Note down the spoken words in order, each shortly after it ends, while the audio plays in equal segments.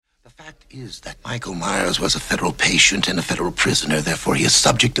fact is that Michael Myers was a federal patient and a federal prisoner, therefore he is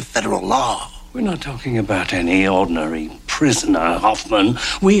subject to federal law. We're not talking about any ordinary prisoner, Hoffman.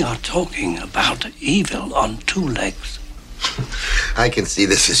 We are talking about evil on two legs. I can see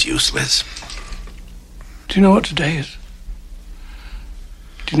this is useless. Do you know what today is?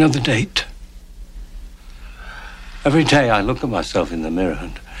 Do you know the date? Every day I look at myself in the mirror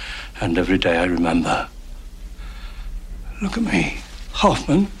and every day I remember. Look at me,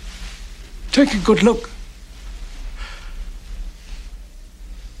 Hoffman. Take a good look.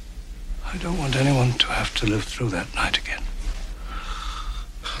 I don't want anyone to have to live through that night again.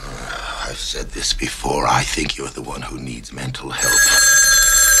 I've said this before. I think you're the one who needs mental help.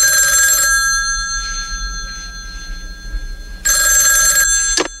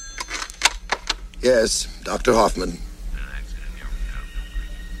 Yes, Dr. Hoffman.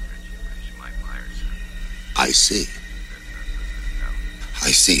 I see.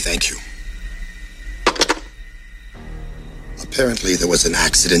 I see, thank you. Apparently there was an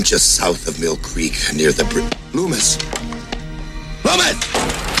accident just south of Mill Creek near the Loomis! Loomis!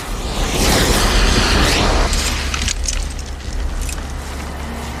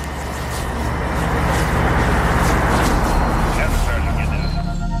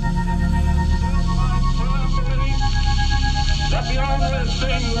 That the only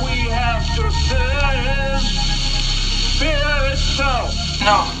thing we have to fear is fear itself.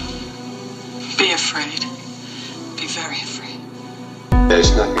 No. Be afraid. Be very afraid.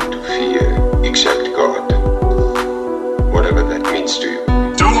 There's nothing to fear except God. Whatever that means to you.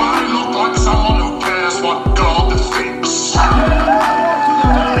 Do I look like someone who cares what God thinks? Why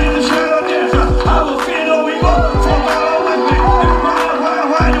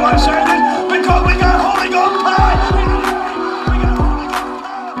do I say this? Because we got Holy Ghost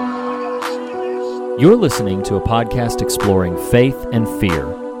power! You're listening to a podcast exploring faith and fear,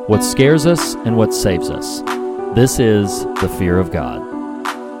 what scares us and what saves us. This is The Fear of God.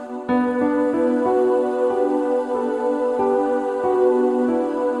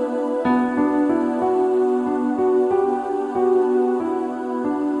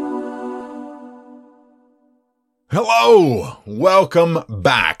 Hello! Welcome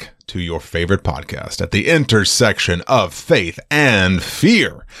back to your favorite podcast at the intersection of faith and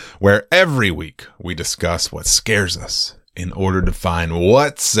fear, where every week we discuss what scares us in order to find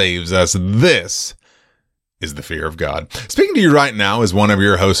what saves us. This is the fear of God. Speaking to you right now is one of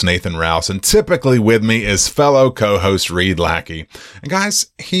your hosts, Nathan Rouse, and typically with me is fellow co-host Reed Lackey. And guys,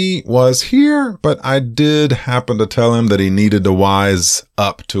 he was here, but I did happen to tell him that he needed to wise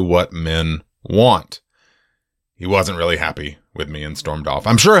up to what men want. He wasn't really happy with me and stormed off.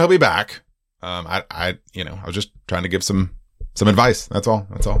 I'm sure he'll be back. I was just trying to give some advice. That's all.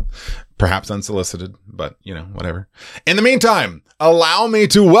 Perhaps unsolicited, but whatever. In the meantime, allow me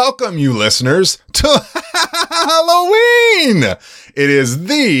to welcome you listeners to Halloween. It is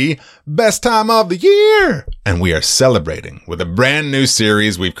the best time of the year, and we are celebrating with a brand new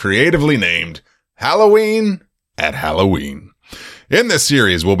series we've creatively named Halloween at Halloween. In this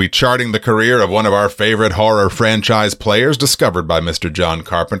series, we'll be charting the career of one of our favorite horror franchise players discovered by Mr. John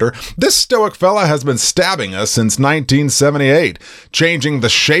Carpenter. This stoic fella has been stabbing us since 1978, changing the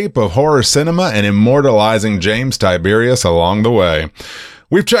shape of horror cinema and immortalizing James Tiberius along the way.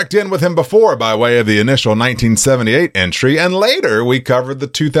 We've checked in with him before by way of the initial 1978 entry, and later we covered the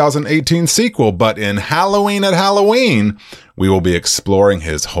 2018 sequel, but in Halloween at Halloween, we will be exploring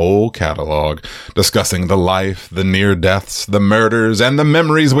his whole catalog, discussing the life, the near deaths, the murders, and the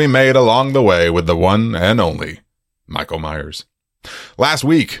memories we made along the way with the one and only Michael Myers. Last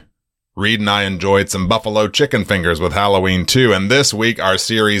week, Reed and I enjoyed some buffalo chicken fingers with Halloween 2, and this week our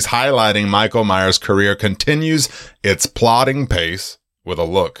series highlighting Michael Myers' career continues its plodding pace with a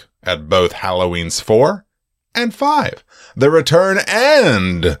look at both Halloween's 4 and 5, the return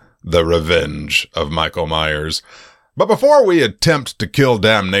and the revenge of Michael Myers. But before we attempt to kill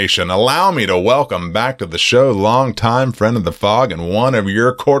damnation, allow me to welcome back to the show longtime friend of the Fog and one of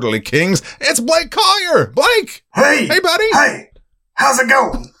your quarterly kings. It's Blake Collier. Blake! Hey! Hey, buddy! Hey! How's it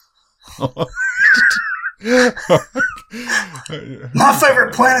going? My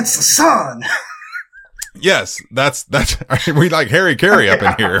favorite planet's the sun. Yes, that's we like Harry Carey up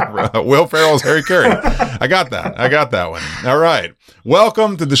in here. Will Ferrell's Harry Carey. I got that one. All right.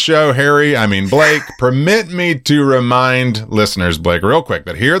 Welcome to the show, Blake. Permit me to remind listeners, Blake, real quick,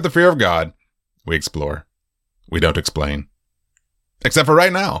 that here at The Fear of God, we explore. We don't explain. Except for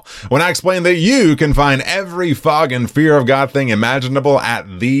right now, when I explain that you can find every Fog and Fear of God thing imaginable at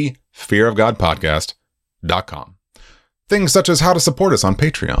thefearofgodpodcast.com. Things such as how to support us on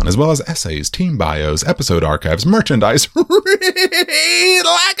Patreon, as well as essays, team bios, episode archives, merchandise, Reed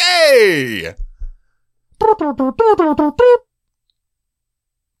Lackey, Hey!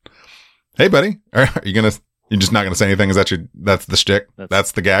 Hey, buddy. Are you gonna? You're just not gonna say anything? Is that that's the shtick?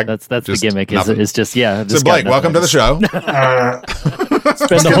 That's the gag? That's Just the gimmick. nothing? It's just, yeah. So Blake, welcome to the show.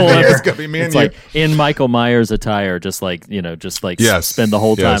 Spend the whole It's gonna be me and It's you. like in Michael Myers attire, just like, Yes, spend the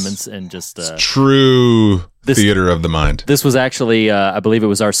whole time yes. and just. True theater of the mind. This was actually, I believe it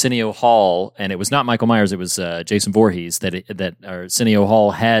was Arsenio Hall, and it was not Michael Myers. It was Jason Voorhees that Arsenio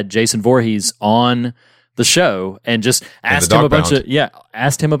Hall had Jason Voorhees on the show and just asked him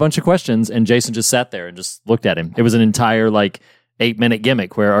a bunch of questions, and Jason just sat there and just looked at him. It was an entire 8-minute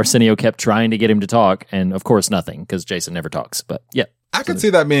gimmick where Arsenio kept trying to get him to talk, and of course nothing, because Jason never talks. But yeah, I could see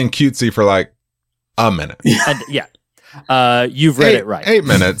that being cutesy for a minute. and, yeah. You've read it right. 8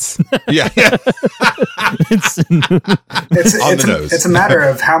 minutes. Yeah. It's On the nose. It's a matter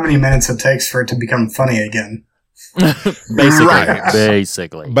of how many minutes it takes for it to become funny again. Basically, Right.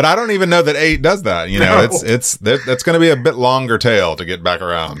 basically. But I don't even know that 8 does that. You know, No. that's going to be a bit longer tail to get back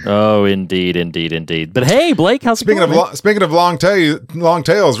around. Oh, indeed. But hey, Blake, how's it Speaking going? speaking of long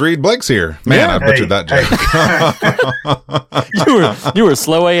tails, Reed Blake's here. Man, Yeah. I butchered that joke. you were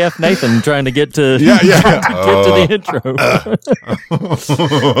slow AF Nathan trying to get to Yeah. get to the intro.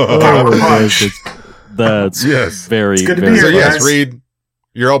 Power punch. That's Yes. very It's good to be very here, So yes, guys. Reed,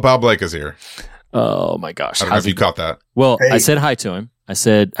 your old pal Blake is here. Oh my gosh. I don't know if you caught that. Well, Hey. I said hi to him. I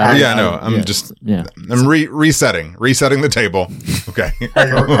said Yeah, I know. I'm resetting the table. Okay. Are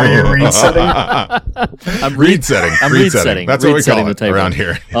you resetting? I'm Reed setting. I'm Reed reed setting. setting. That's Reed what we setting call the it table. around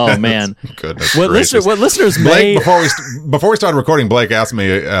here. Oh man. Goodness What gracious. listeners Blake, may before we started recording, Blake asked me.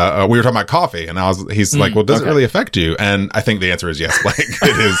 We were talking about coffee, and he's like, "Well, does it really affect you?" And I think the answer is yes, Blake.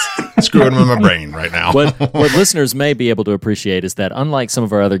 It is screwing with my brain right now. what listeners may be able to appreciate is that, unlike some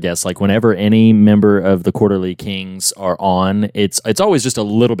of our other guests, like whenever any member of the Quarterly Kings are on, it's always just a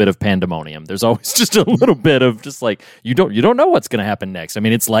little bit of pandemonium. There's always just a little bit of just like you don't know what's going to happen next. I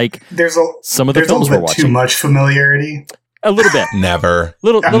mean, it's like some of the films we're a little bit watching. too much familiarity. A little bit. Never,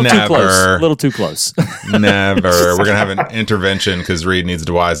 Little too Never. close. Little too close. never. We're gonna have an intervention because Reed needs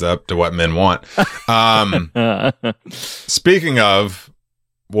to wise up to what men want. Speaking of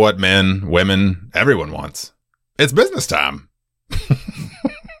what men, women, everyone wants, it's business time.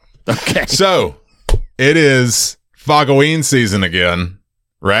 Okay. So it is Foggoween season again,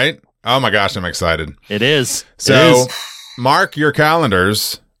 right? Oh my gosh, I'm excited. It is. So mark your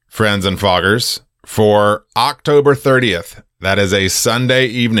calendars, friends and foggers, for October 30th. That is a Sunday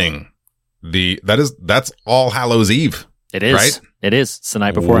evening. That's All Hallows Eve. It is. Right? It is. It's the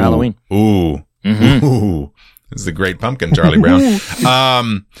night before Halloween. Ooh. Mhm. Ooh. This is the great pumpkin, Charlie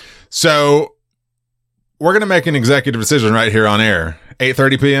Brown. So we're going to make an executive decision right here on air.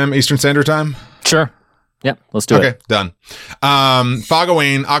 8:30 p.m. Eastern Standard Time. Sure. Yeah, let's do it. Okay, done.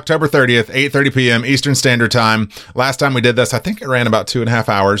 Foggoween, October 30th, 8:30 p.m. Eastern Standard Time. Last time we did this, I think it ran about 2.5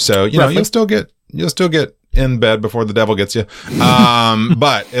 hours. So, you know, you'll still get in bed before the devil gets you.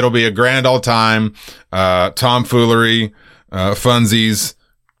 But it'll be a grand old time. Tomfoolery, funsies,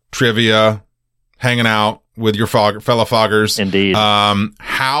 trivia, hanging out with your fellow foggers. Indeed.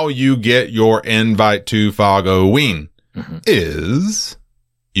 How you get your invite to Foggoween is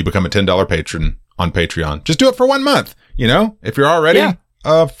you become a $10 patron on Patreon. Just do it for 1 month. You know, if you're already a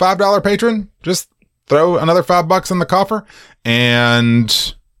 $5 patron, just throw another $5 in the coffer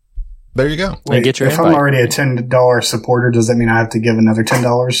and there you go. Wait, get your if I'm invite. already a $10 supporter, does that mean I have to give another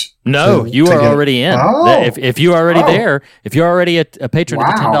 $10? No, you to are get- already in. Oh. If you're already there, if you're already a patron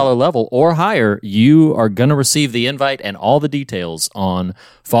at the Wow. $10 level or higher, you are going to receive the invite and all the details on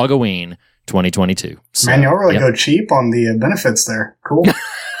Foggoween 2022. So, Man, y'all really yep. go cheap on the benefits there. Cool.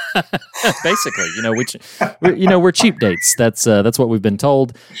 Basically, we're cheap dates. That's what we've been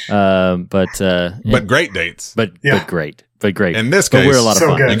told. But Great dates. but great. In this But case, we're a lot of So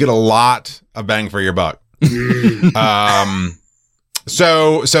fun. good. you get a lot of bang for your buck.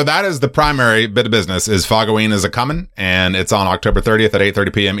 So that is the primary bit of business. Is Foggoween is a coming, and it's on October 30th at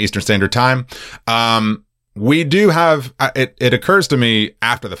 8:30 p.m. Eastern Standard Time. We do have it. It occurs to me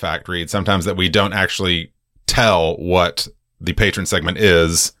after the fact, Reed, sometimes that we don't actually tell what the patron segment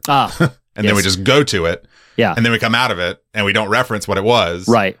is, and then we just go to it. Yeah. And then we come out of it and we don't reference what it was.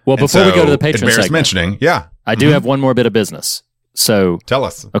 Right. Well, And before we go to so the patron it bears segment, mentioning. Yeah. I do have one more bit of business. So Tell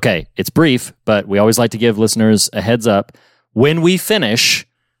us. okay, it's brief, but we always like to give listeners a heads up. When we finish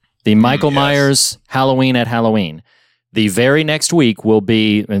the Michael yes. Myers Halloween at Halloween, the very next week will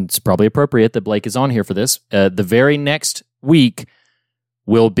be, and it's probably appropriate that Blake is on here for this, the very next week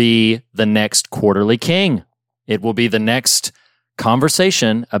will be the next Quarterly King. It will be the next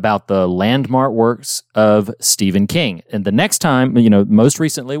conversation about the landmark works of Stephen King. And the next time, most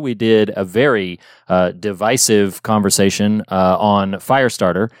recently we did a very divisive conversation on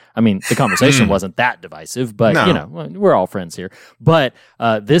Firestarter. I mean, the conversation wasn't that divisive, but we're all friends here. But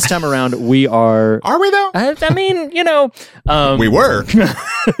this time around, we are. Are we though? We were.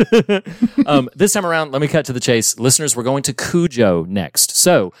 This time around, let me cut to the chase, listeners. We're going to Cujo next,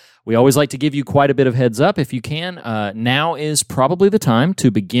 so. We always like to give you quite a bit of heads up if you can. Now is probably the time to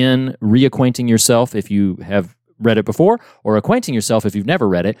begin reacquainting yourself if you have read it before, or acquainting yourself if you've never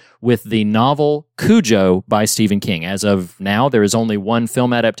read it, with the novel Cujo by Stephen King. As of now, there is only one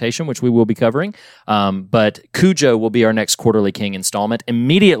film adaptation, which we will be covering, but Cujo will be our next Quarterly King installment,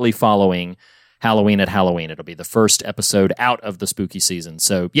 immediately following Halloween at Halloween. It'll be the first episode out of the spooky season.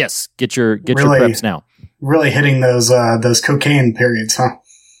 So yes, get your preps now. Really hitting those cocaine periods, huh?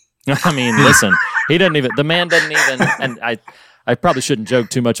 I mean, listen, the man doesn't even, and I probably shouldn't joke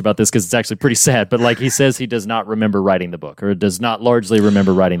too much about this because it's actually pretty sad, but like he says he does not remember writing the book, or does not largely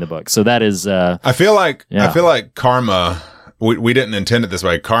remember writing the book. So that is, I feel like karma, we didn't intend it this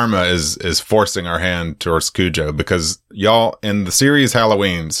way. Karma is forcing our hand towards Cujo, because y'all, in the series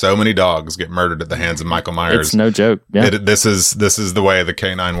Halloween, so many dogs get murdered at the hands of Michael Myers. It's no joke. Yeah. This is the way the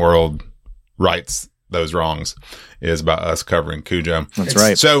canine world rights those wrongs, is about us covering Cujo. That's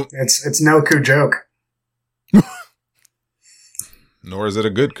right. So it's no Cujo. Nor is it a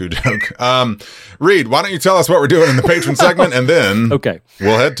good joke. Reed, why don't you tell us what we're doing in the patron segment, and then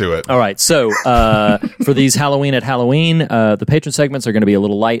we'll head to it. All right. So for these Halloween at Halloween, the patron segments are going to be a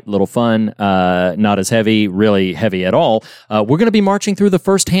little light, a little fun, not as heavy, really heavy at all. We're going to be marching through the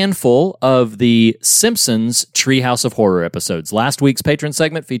first handful of the Simpsons Treehouse of Horror episodes. Last week's patron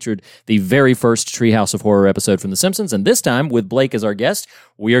segment featured the very first Treehouse of Horror episode from The Simpsons, and this time, with Blake as our guest,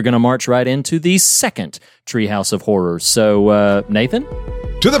 we are going to march right into the second Treehouse of Horror. So, Nathan?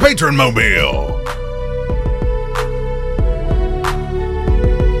 To the Patron Mobile!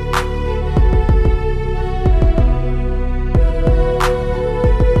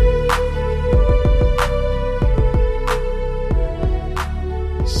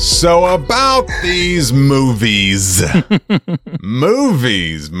 So about these movies.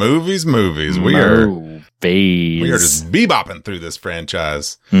 movies. We are just bebopping through this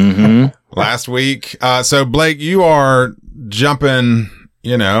franchise. Mm-hmm. Last week. So Blake, you are jumping,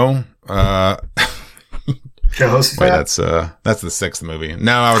 Jehoshaphat? Wait, that's the sixth movie.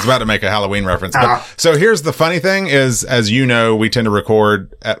 No, I was about to make a Halloween reference. But, so here's the funny thing is, as you know, we tend to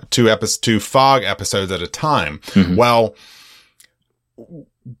record two Fog episodes at a time. Mm-hmm. Well,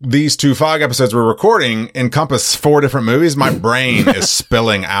 these two Fog episodes we're recording encompass 4 different movies. My brain is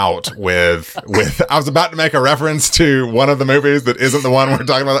spilling out with, I was about to make a reference to one of the movies that isn't the one we're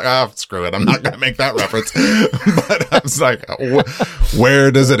talking about. Screw it. I'm not going to make that reference. But I was like, where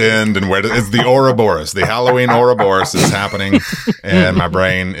does it end? And it's the Ouroboros, the Halloween Ouroboros is happening. And my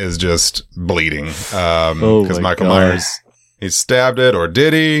brain is just bleeding. Because Michael Myers, he stabbed it, or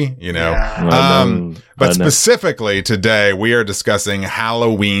did he? Yeah. But specifically today, we are discussing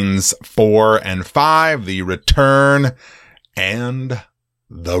Halloween's 4 and 5, The Return and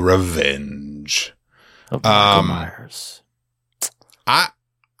The Revenge of Michael Myers. I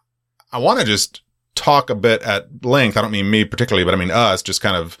want to just talk a bit at length. I don't mean me particularly, but I mean us, just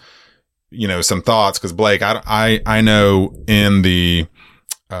kind of, some thoughts. Because Blake, I know in the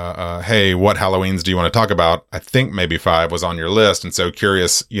hey, what Halloweens do you want to talk about? I think maybe 5 was on your list. And so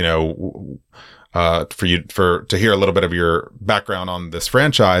curious, for you to hear a little bit of your background on this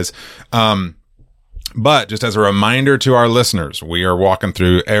franchise. But just as a reminder to our listeners, we are walking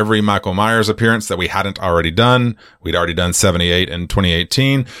through every Michael Myers appearance that we hadn't already done. We'd already done 78 in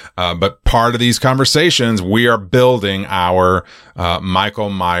 2018. But part of these conversations, we are building our Michael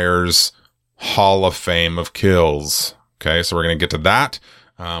Myers Hall of Fame of kills. Okay. So we're going to get to that.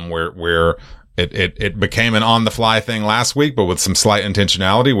 Where it became an on the fly thing last week, but with some slight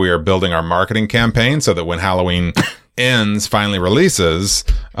intentionality, we are building our marketing campaign so that when Halloween finally releases,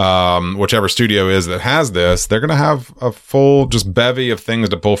 whichever studio is that has this, they're going to have a full just bevy of things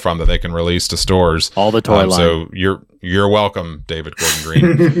to pull from that they can release to stores. All the toy line. So you're welcome, David Gordon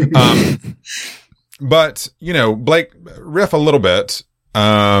Green. But Blake, riff a little bit,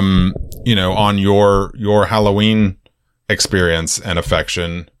 on your Halloween experience and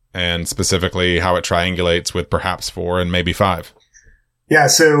affection, and specifically how it triangulates with perhaps 4 and maybe 5. Yeah,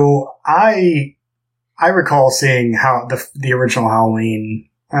 so I recall seeing how the original Halloween,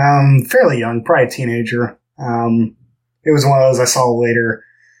 fairly young, probably a teenager. It was one of those I saw later.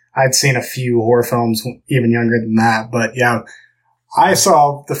 I'd seen a few horror films even younger than that, but yeah, I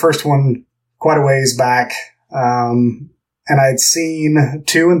saw the first one quite a ways back. and I'd seen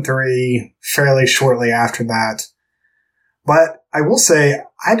 2 and 3 fairly shortly after that. But I will say,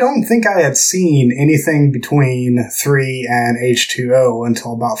 I don't think I had seen anything between 3 and H2O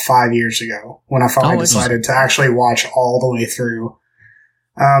until about 5 years ago, when I finally decided to actually watch all the way through.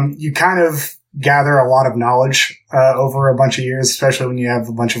 You kind of gather a lot of knowledge over a bunch of years, especially when you have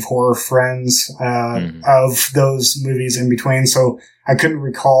a bunch of horror friends of those movies in between. So I couldn't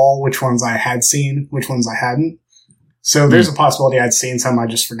recall which ones I had seen, which ones I hadn't. So there's a possibility I'd seen some, I'd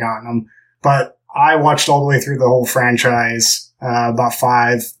just forgotten them. But I watched all the way through the whole franchise about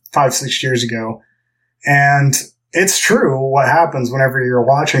 5-6 years ago. And it's true, what happens whenever you're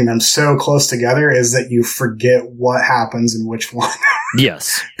watching them so close together is that you forget what happens in which one.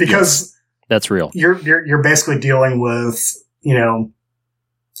 Yes. Because that's real. You're basically dealing with,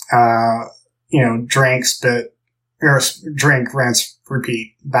 drink, spit, or drink, rinse,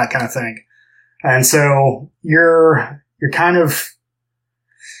 repeat, that kind of thing. And so you're kind of,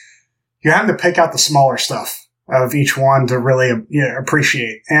 you have to pick out the smaller stuff of each one to really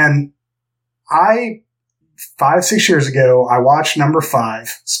appreciate. And 5-6 years ago, I watched number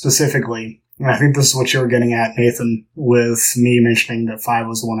 5 specifically. And I think this is what you were getting at, Nathan, with me mentioning that 5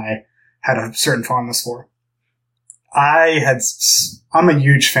 was the one I had a certain fondness for. I'm a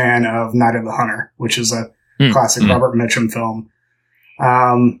huge fan of Night of the Hunter, which is a classic Robert Mitchum film.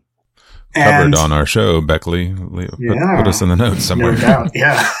 Covered on our show, Beckley. Put us in the notes somewhere. No doubt,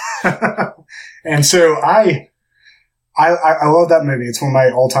 yeah. And so I love that movie. It's one of my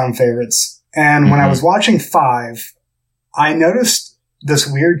all-time favorites. And when I was watching 5, I noticed this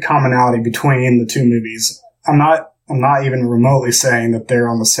weird commonality between the two movies. I'm not even remotely saying that they're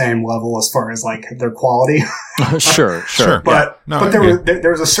on the same level as far as like their quality. Sure. But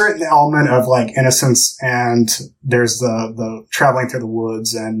there was a certain element of like innocence, and there's the traveling through the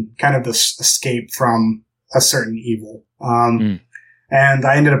woods and kind of this escape from a certain evil. And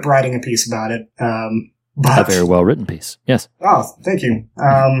I ended up writing a piece about it. A very well written piece. Yes. Oh, thank you.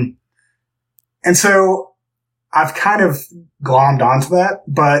 And so I've kind of glommed onto that,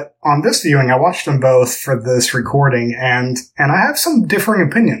 but on this viewing, I watched them both for this recording, and I have some differing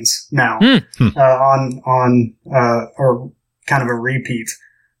opinions now on or kind of a repeat.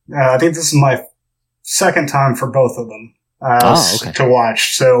 I think this is my second time for both of them to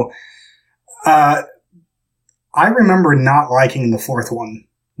watch. So I remember not liking the fourth one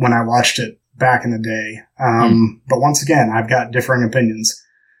when I watched it back in the day. But once again, I've got differing opinions.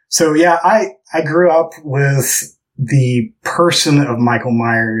 So yeah, I grew up with the person of Michael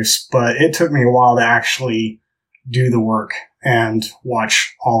Myers, but it took me a while to actually do the work and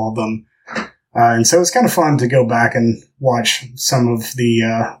watch all of them. And so it's kind of fun to go back and watch some of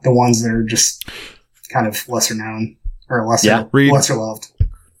the ones that are just kind of lesser known or lesser loved.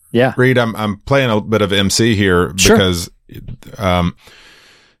 Yeah. Reed, I'm playing a bit of MC here because, I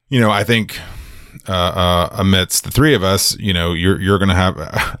think, amidst the three of us, you're going to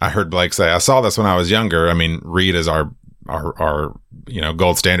have, I heard Blake say, I saw this when I was younger. I mean, Reed is our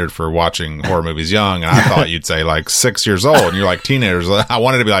gold standard for watching horror movies young. And I thought you'd say like 6 years old, and you're like teenagers. I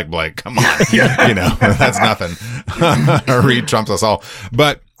wanted to be like, Blake, come on. That's nothing. Reed trumps us all.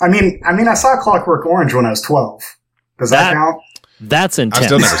 But I mean, I saw Clockwork Orange when I was 12. Does that count? That's intense. I've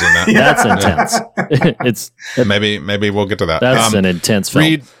still never seen that. That's intense. Maybe we'll get to that. That's an intense film.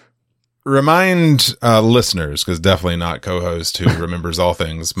 Reed, remind listeners, because definitely not co-host who remembers all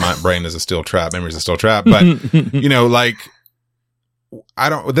things. My brain is a steel trap. Memory is a steel trap. But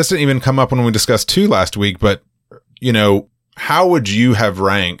this didn't even come up when we discussed 2 last week. But how would you have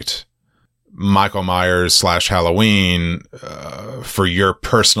ranked Michael Myers / Halloween for your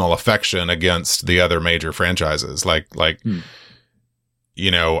personal affection against the other major franchises?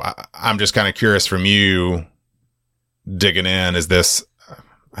 I'm just kind of curious from you digging in. Is this,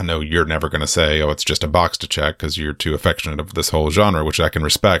 I know you're never going to say, oh, it's just a box to check because you're too affectionate of this whole genre, which I can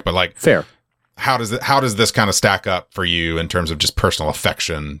respect, but fair. How does this kind of stack up for you in terms of just personal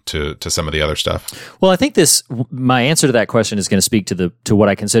affection to some of the other stuff? Well, I think my answer to that question is going to speak to what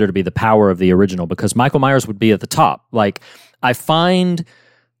I consider to be the power of the original, because Michael Myers would be at the top. I find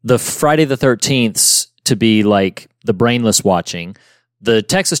the Friday the 13th to be like the brainless watching. The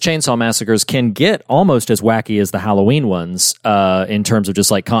Texas Chainsaw Massacres can get almost as wacky as the Halloween ones in terms of just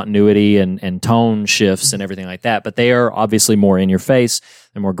like continuity and tone shifts and everything like that. But they are obviously more in your face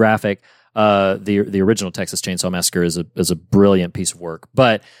and more graphic. The original Texas Chainsaw Massacre is a brilliant piece of work.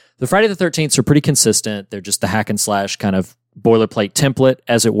 But the Friday the 13th are pretty consistent. They're just the hack and slash kind of boilerplate template,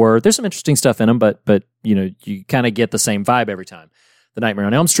 as it were. There's some interesting stuff in them, but you kind of get the same vibe every time. The Nightmare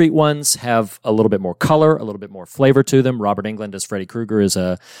on Elm Street ones have a little bit more color, a little bit more flavor to them. Robert Englund as Freddy Krueger is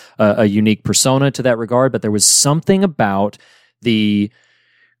a unique persona to that regard, but there was something about the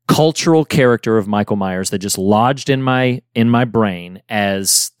cultural character of Michael Myers that just lodged in my brain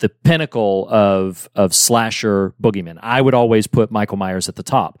as the pinnacle of slasher boogeymen. I would always put Michael Myers at the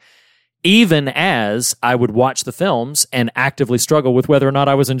top, even as I would watch the films and actively struggle with whether or not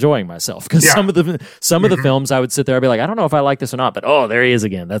I was enjoying myself. Because some of the films I would sit there, I'd be like, I don't know if I like this or not, but oh, there he is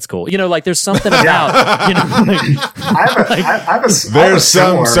again. That's cool. Like there's something about, there's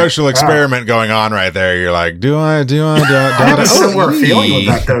some social experiment going on right there. You're like, do I? I have a similar feeling with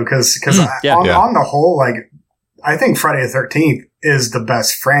that though, because on the whole, like, I think Friday the 13th is the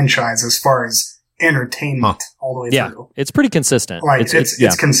best franchise as far as entertainment all the way through. It's pretty consistent. Like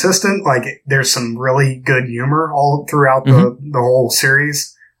it's consistent. Like there's some really good humor all throughout the whole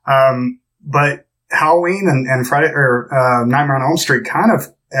series. But Halloween and Friday or Nightmare on Elm Street kind of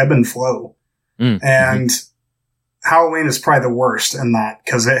ebb and flow. And Halloween is probably the worst in that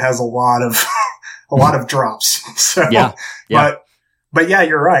because it has a lot of drops. So but yeah,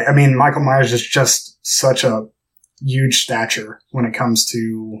 you're right. I mean, Michael Myers is just such a huge stature when it comes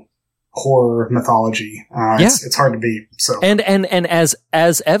to horror mythology. It's hard to beat. So and as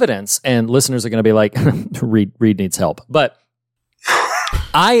evidence, and listeners are going to be like, Reed needs help, but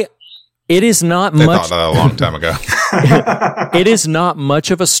it is not they much. Thought that a long time ago. It is not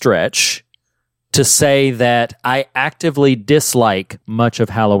much of a stretch to say that I actively dislike much of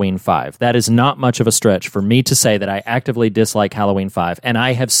Halloween 5. That is not much of a stretch for me to say that I actively dislike Halloween 5, and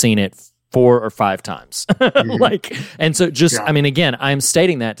I have seen it 4 or 5 times. And so I mean, again, I'm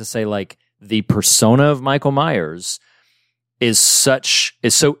stating that to say, like, the persona of Michael Myers is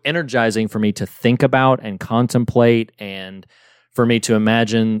so energizing for me to think about and contemplate, and for me to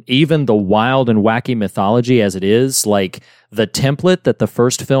imagine even the wild and wacky mythology as it is, like the template that the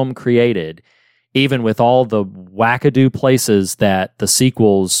first film created, even with all the wackadoo places that the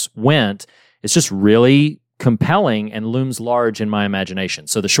sequels went, it's just really compelling and looms large in my imagination.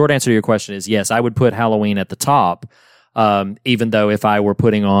 So the short answer to your question is yes, I would put Halloween at the top, even though if I were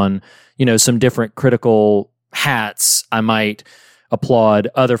putting on, some different critical hats, I might applaud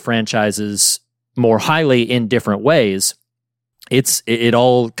other franchises more highly in different ways. It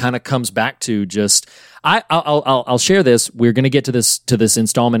all kind of comes back to just I'll share this. We're going to get to this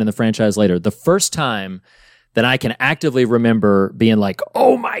installment in the franchise later. The first time that I can actively remember being like,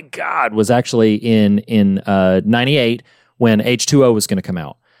 oh my God, was actually in 98 when H2O was going to come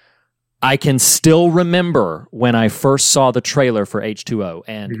out. I can still remember when I first saw the trailer for H2O,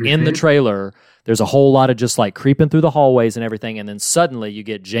 and in the trailer, there's a whole lot of just like creeping through the hallways and everything, and then suddenly you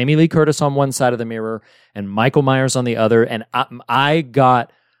get Jamie Lee Curtis on one side of the mirror and Michael Myers on the other, and I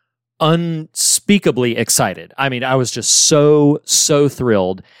got unspeakably excited. I mean, I was just so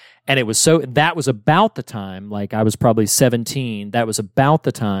thrilled. And that was about the time, like I was probably 17, that was about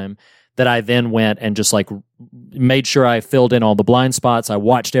the time that I then went and just like made sure I filled in all the blind spots. I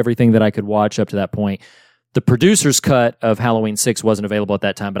watched everything that I could watch up to that point. The producer's cut of Halloween 6 wasn't available at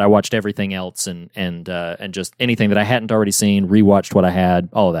that time, but I watched everything else and just anything that I hadn't already seen, rewatched what I had,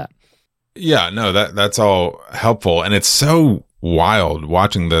 all of that. Yeah, no, that's all helpful. And it's so wild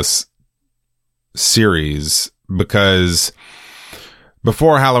watching this series because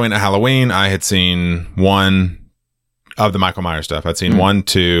before Halloween, I had seen one of the Michael Myers stuff. I'd seen 1,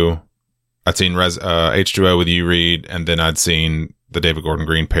 2. I'd seen H2O with you, Reed, and then I'd seen the David Gordon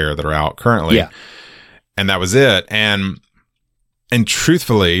Green pair that are out currently. Yeah. And that was it. And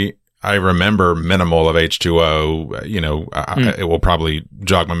truthfully, I remember minimal of H2O. It will probably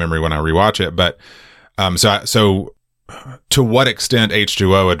jog my memory when I rewatch it. But so to what extent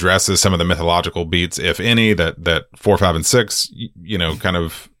H2O addresses some of the mythological beats, if any, that 4, 5, and 6, kind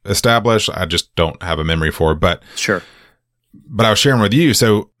of establish, I just don't have a memory for. But sure. But I was sharing with you.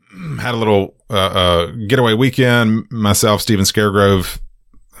 So had a little getaway weekend. Myself, Steven Scaregrove,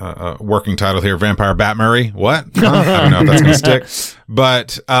 working title here, Vampire Bat Murray. What? I don't know if that's going to stick.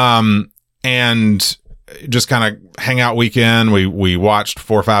 But and just kind of hang out weekend. We watched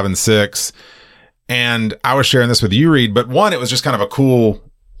 4, 5, and 6. And I was sharing this with you, Reed, but one, it was just kind of a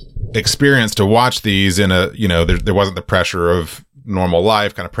cool experience to watch these in a, there wasn't the pressure of normal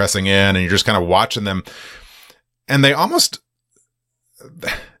life kind of pressing in, and you're just kind of watching them. And they almost,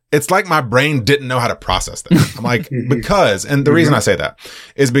 it's like my brain didn't know how to process them. I'm like, and the reason I say that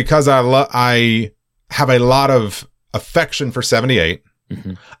is because I have a lot of affection for 78.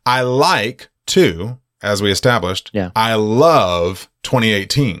 Mm-hmm. I like 2. As we established, I love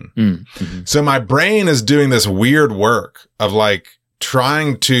 2018. Mm-hmm. So my brain is doing this weird work of like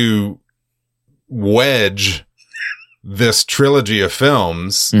trying to wedge this trilogy of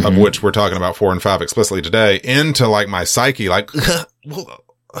films, of which we're talking about 4 and 5 explicitly today, into like my psyche, like I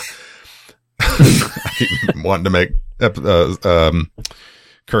keep wanting to make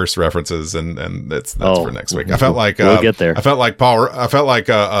curse references, and that's for next week. I felt like we'll get there. I felt like Paul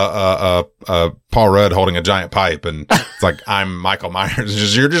Rudd holding a giant pipe, and it's like I'm Michael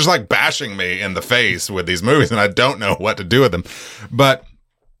Myers. You're just like bashing me in the face with these movies, and I don't know what to do with them. But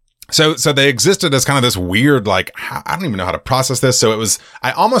so they existed as kind of this weird, like, I don't even know how to process this. So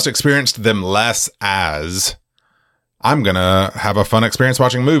I almost experienced them less as I'm gonna have a fun experience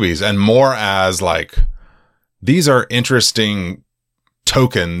watching movies, and more as like, these are interesting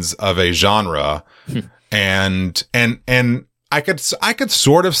tokens of a genre. and I could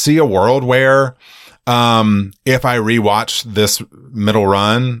sort of see a world where, if I rewatch this middle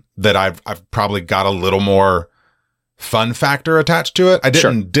run, that I've probably got a little more fun factor attached to it. I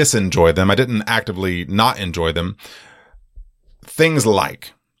didn't disenjoy them. I didn't actively not enjoy them. Things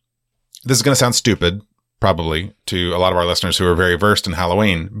like, this is going to sound stupid, probably, to a lot of our listeners who are very versed in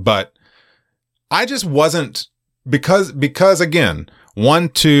Halloween, but I just wasn't, because again, 1,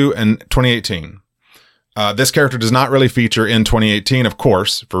 2, and 2018. This character does not really feature in 2018, of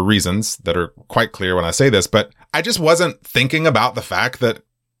course, for reasons that are quite clear when I say this, but I just wasn't thinking about the fact that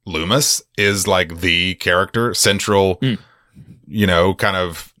Loomis is like the character, central, kind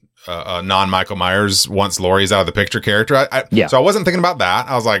of non-Michael Myers, once Laurie's out of the picture character. So I wasn't thinking about that.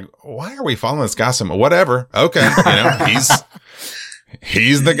 I was like, why are we following this guy? Whatever. Okay.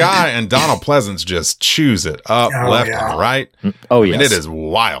 He's the guy, and Donald Pleasance just chews it up left and right. Oh, yes. And it is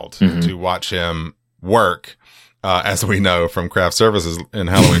wild to watch him work, as we know from craft services in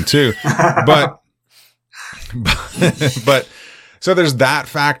Halloween 2. But so there's that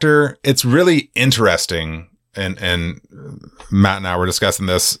factor. It's really interesting. And Matt and I were discussing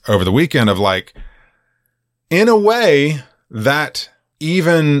this over the weekend of like, in a way that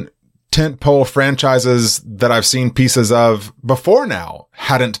even tentpole franchises that I've seen pieces of before now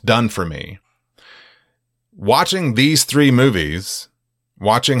hadn't done for me. Watching these 3 movies,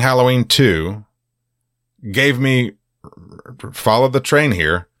 watching Halloween 2, gave me, follow the train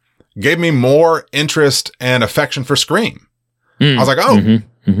here, gave me more interest and affection for Scream. I was like,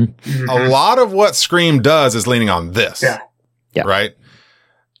 a lot of what Scream does is leaning on this. Yeah. Right?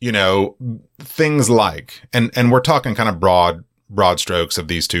 Things like, and we're talking kind of broad strokes of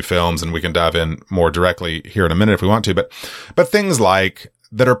these 2 films, and we can dive in more directly here in a minute if we want to, but things like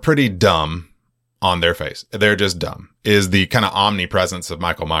that are pretty dumb on their face. They're just dumb, is the kind of omnipresence of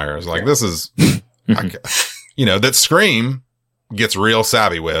Michael Myers. Like, this is, that Scream gets real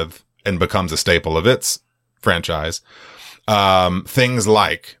savvy with and becomes a staple of its franchise. Things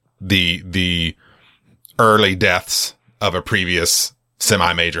like the early deaths of a previous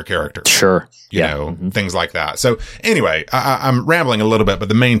semi-major character. Sure. Things like that. So anyway, I'm rambling a little bit, but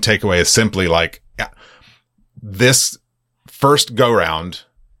the main takeaway is simply like, this first go round,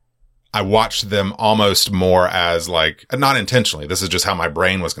 I watched them almost more as like, not intentionally, this is just how my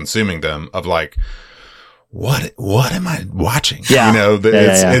brain was consuming them, of like, what am I watching? Yeah.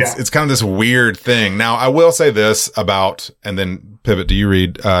 It's kind of this weird thing. Now, I will say this about, and then pivot, do you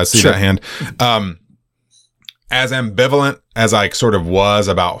read, see that hand? As ambivalent as I sort of was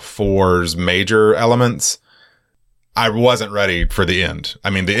about 4's major elements, I wasn't ready for the end. I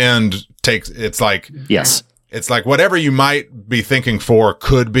mean, the end it's like, yes, it's like whatever you might be thinking 4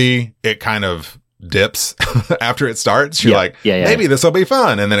 could be, it kind of dips after it starts. You're maybe this will be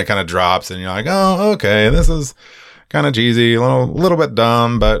fun. And then it kind of drops, and you're like, oh, okay, this is kind of cheesy, a little bit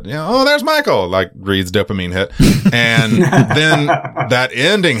dumb, but there's Michael, like Reed's dopamine hit. And then that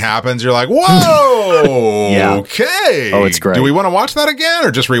ending happens. You're like, whoa, okay. Oh, it's great. Do we want to watch that again,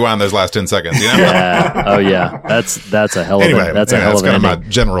 or just rewind those last 10 seconds? Yeah. Oh yeah. That's a hell of anyway, that's a hell of kind an of ending. my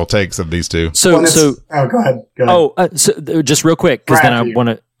general takes of these 2. So go ahead. So just real quick, because then I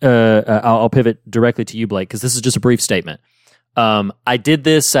want to, I'll pivot directly to you, Blake, because this is just a brief statement. I did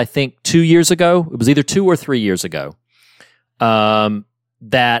this, I think 2 years ago. It was either 2 or 3 years ago.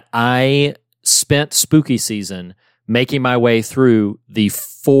 That I spent spooky season making my way through the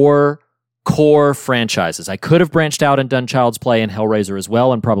 4 core franchises. I could have branched out and done Child's Play and Hellraiser as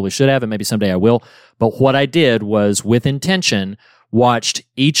well, and probably should have, and maybe someday I will. But what I did was, with intention, watched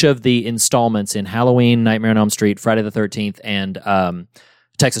each of the installments in Halloween, Nightmare on Elm Street, Friday the 13th, and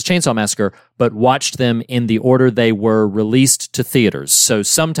Texas Chainsaw Massacre, but watched them in the order they were released to theaters. So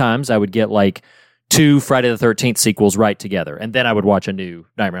sometimes I would get like 2 Friday the 13th sequels right together, and then I would watch a new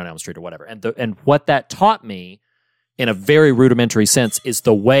Nightmare on Elm Street or whatever. And what that taught me, in a very rudimentary sense, is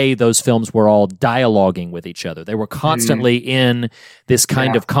the way those films were all dialoguing with each other. They were constantly in this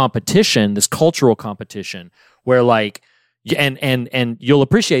kind of competition, this cultural competition, where like, and you'll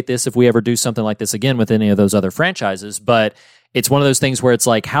appreciate this if we ever do something like this again with any of those other franchises, but it's one of those things where it's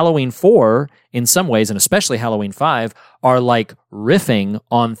like Halloween 4 in some ways, and especially Halloween 5, are like riffing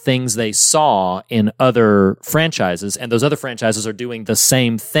on things they saw in other franchises, and those other franchises are doing the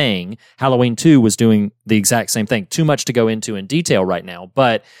same thing. Halloween 2 was doing the exact same thing. Too much to go into in detail right now,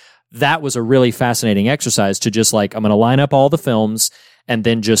 but that was a really fascinating exercise to just like, I'm going to line up all the films and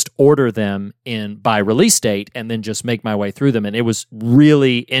then just order them in by release date and then just make my way through them. And it was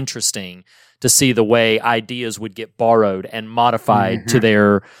really interesting to see the way ideas would get borrowed and modified to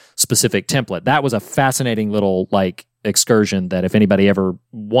their specific template. That was a fascinating little like excursion that if anybody ever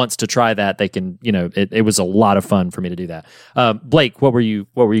wants to try that, they can, it was a lot of fun for me to do that. Blake, what were you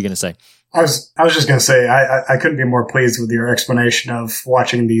going to say? I was just going to say, I couldn't be more pleased with your explanation of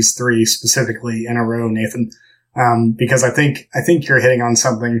watching these three specifically in a row, Nathan. Because I think you're hitting on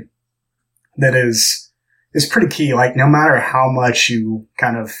something that is pretty key. Like, no matter how much you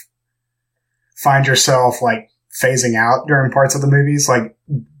kind of find yourself like phasing out during parts of the movies, like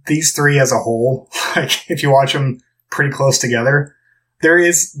these three as a whole, like if you watch them pretty close together,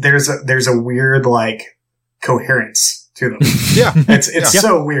 there's a weird like coherence to them. Yeah. It's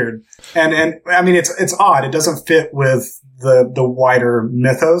so weird. And I mean, it's odd. It doesn't fit with the wider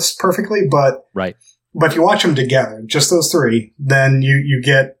mythos perfectly, but right. But if you watch them together, just those three, then you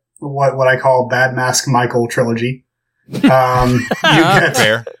get what I call Bad Mask Michael trilogy. You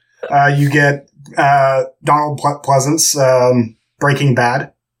get Donald Pleasance, Breaking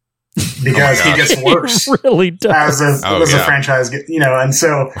Bad, because he gets worse. He really does. As a franchise, and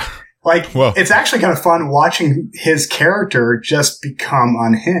so like it's actually kind of fun watching his character just become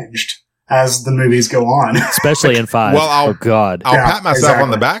unhinged as the movies go on. Especially in 5. Well, I'll pat myself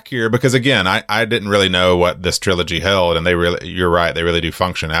on the back here because, again, I didn't really know what this trilogy held, and you're right, they really do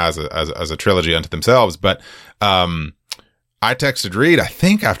function as a trilogy unto themselves. But I texted Reed, I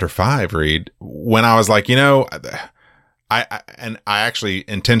think after 5, Reed, when I was like, I actually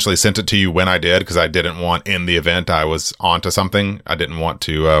intentionally sent it to you when I did, because I didn't want, in the event I was onto something, I didn't want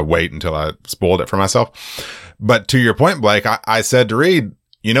to wait until I spoiled it for myself. But to your point, Blake, I said to Reed,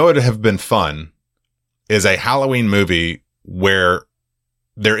 it would have been fun is a Halloween movie where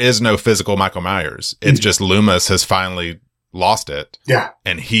there is no physical Michael Myers. It's just Loomis has finally lost it. Yeah.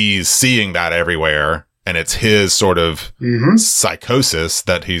 And he's seeing that everywhere. And it's his sort of psychosis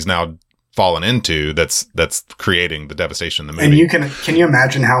that he's now fallen into that's creating the devastation in the movie. And can you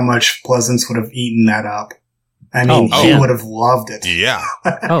imagine how much Pleasance would have eaten that up? I mean, he would have loved it. Yeah.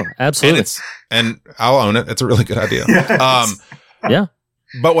 Oh, absolutely. And I'll own it. It's a really good idea. Yeah.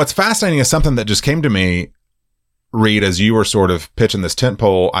 But what's fascinating is something that just came to me, Reed, as you were sort of pitching this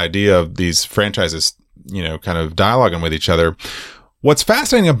tentpole idea of these franchises, kind of dialoguing with each other. What's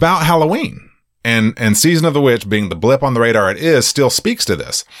fascinating about Halloween and Season of the Witch being the blip on the radar it is still speaks to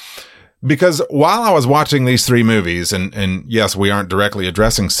this. Because while I was watching these three movies, and yes, we aren't directly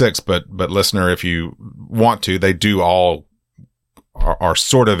addressing 6, but listener, if you want to, they do all are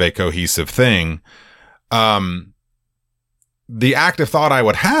sort of a cohesive thing. The active thought I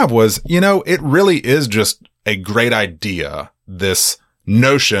would have was, it really is just a great idea. This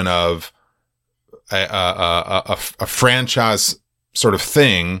notion of a franchise sort of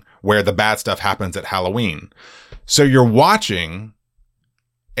thing where the bad stuff happens at Halloween. So you're watching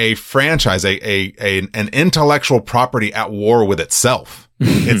a franchise, an intellectual property at war with itself.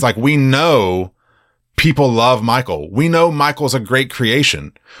 It's like, we know people love Michael. We know Michael's a great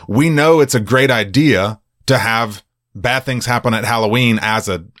creation. We know it's a great idea to have bad things happen at Halloween as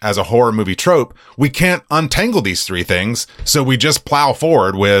a horror movie trope. We can't untangle these three things. So we just plow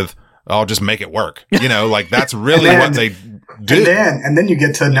forward with, I'll just make it work. Like that's really what they do. And then you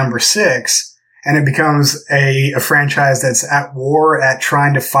get to number 6 and it becomes a franchise that's at war at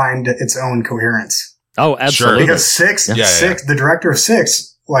trying to find its own coherence. Oh, absolutely. Because 6, the director of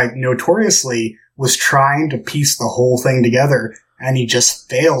 6, like notoriously was trying to piece the whole thing together. And he just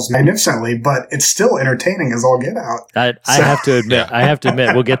fails magnificently, but it's still entertaining as all get out. I have to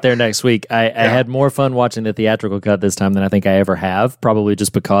admit, we'll get there next week. I had more fun watching the theatrical cut this time than I think I ever have, probably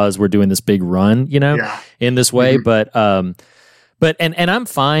just because we're doing this big run, in this way. Mm-hmm. But I'm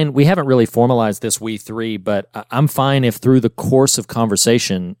fine. We haven't really formalized this, we three, but I'm fine if through the course of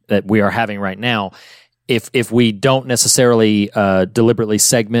conversation that we are having right now, if we don't necessarily deliberately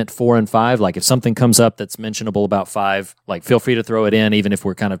segment 4 and 5, like if something comes up that's mentionable about 5, like feel free to throw it in, even if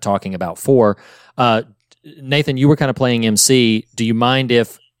we're kind of talking about 4. Nathan, you were kind of playing MC. Do you mind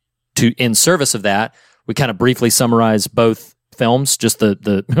if, in service of that, we kind of briefly summarize both films, just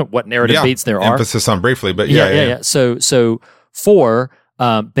the what narrative beats there are? Emphasis on briefly, but yeah. So 4,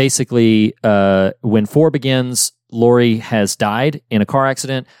 Basically, when 4 begins, Laurie has died in a car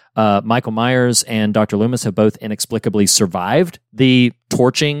accident. Michael Myers and Dr. Loomis have both inexplicably survived the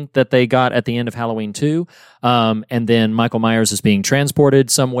torching that they got at the end of Halloween 2. And then Michael Myers is being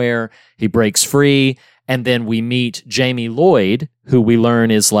transported somewhere. He breaks free. And then we meet Jamie Lloyd, who we learn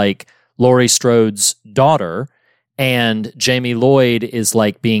is like Laurie Strode's daughter. And Jamie Lloyd is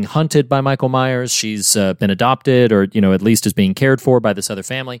like being hunted by Michael Myers. She's been adopted, or, at least is being cared for by this other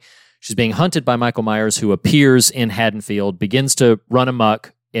family. She's being hunted by Michael Myers, who appears in Haddonfield, begins to run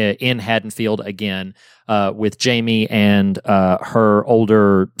amok in Haddonfield again, with Jamie and her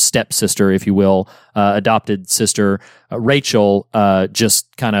older stepsister, if you will, adopted sister, Rachel,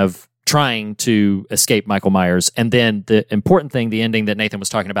 just kind of trying to escape Michael Myers. And then the important thing, the ending that Nathan was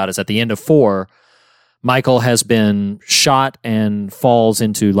talking about, is at the end of 4, Michael has been shot and falls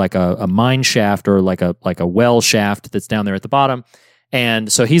into like a mine shaft, or like a well shaft that's down there at the bottom.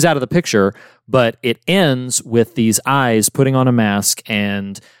 And so he's out of the picture, but it ends with these eyes putting on a mask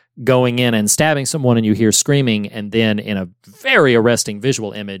and going in and stabbing someone, and you hear screaming. And then in a very arresting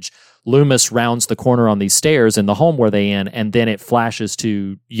visual image, Loomis rounds the corner on these stairs in the home where they in, and then it flashes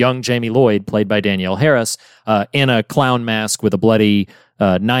to young Jamie Lloyd, played by Danielle Harris, in a clown mask with a bloody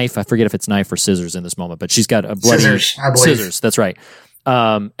knife. I forget if it's knife or scissors in this moment, but she's got a bloody scissors, I believe. Scissors. That's right.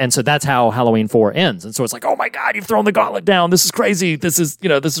 And so that's how Halloween 4 ends. And so it's like, oh my God, you've thrown the gauntlet down. This is crazy. This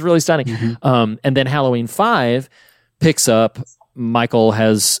is really stunning. Mm-hmm. And then Halloween 5 picks up. Michael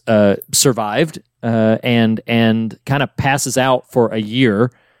has survived and kind of passes out for a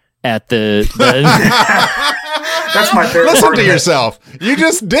year at the That's my favorite. Listen to yourself. You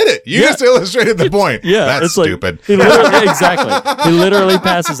just did it. You just illustrated the point. Yeah, that's it's stupid. Like, exactly. He literally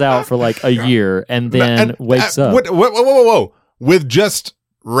passes out for like a year and then wakes up. Whoa. With just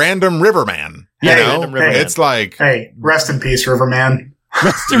random Riverman. Random Riverman. It's like... Hey, rest in peace, Riverman.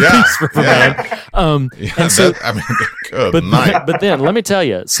 Rest in peace, Riverman. Good night. But then, let me tell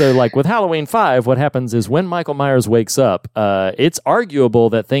you, so like with Halloween 5, what happens is when Michael Myers wakes up, it's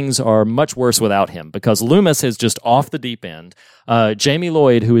arguable that things are much worse without him, because Loomis is just off the deep end. Jamie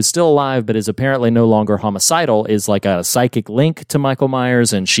Lloyd, who is still alive but is apparently no longer homicidal, is like a psychic link to Michael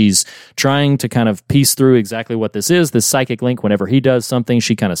Myers, and she's trying to kind of piece through exactly what this is. This psychic link, whenever he does something,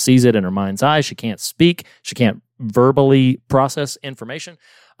 she kind of sees it in her mind's eye. She can't speak. She can't verbally process information.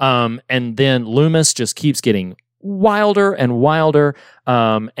 And then Loomis just keeps getting wilder and wilder.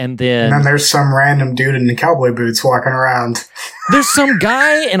 And then there's some random dude in the cowboy boots walking around. There's some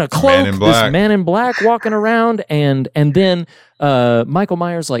guy in a cloak, this man in black walking around. And then Michael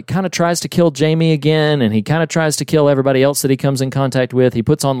Myers like kind of tries to kill Jamie again, and he kind of tries to kill everybody else that he comes in contact with. He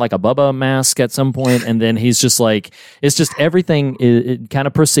puts on like a Bubba mask at some point, and then he's just like, it's just everything. It kind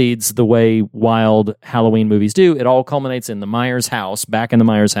of proceeds the way wild Halloween movies do. It all culminates in the Myers house, back in the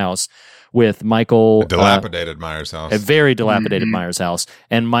Myers house, with Michael, a dilapidated Myers house, a very dilapidated Myers house,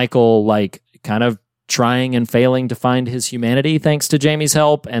 and Michael like kind of trying and failing to find his humanity thanks to Jamie's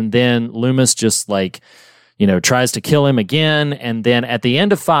help, and then Loomis just like, tries to kill him again, and then at the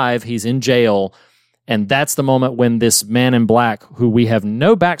end of 5, he's in jail, and that's the moment when this man in black, who we have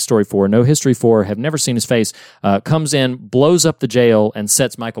no backstory for, no history for, have never seen his face, comes in, blows up the jail, and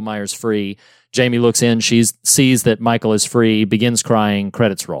sets Michael Myers free. Jamie looks in, she sees that Michael is free, begins crying,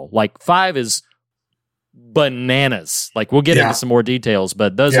 credits roll. Like 5 is bananas. Like we'll get into some more details,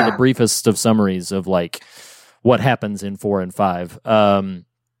 but those are the briefest of summaries of like what happens in 4 and 5.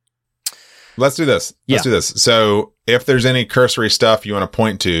 Let's do this. Let's do this. So if there's any cursory stuff you want to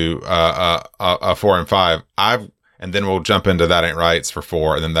point to 4 and 5, and then we'll jump into That Ain't Rights for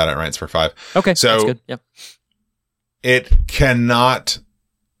 4 and then That Ain't Rights for 5. Okay, so that's good. Yep. It cannot...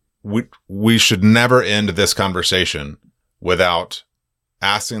 We should never end this conversation without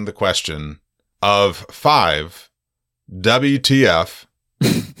asking the question of 5, WTF,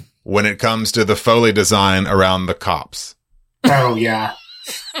 when it comes to the Foley design around the cops. Oh, yeah.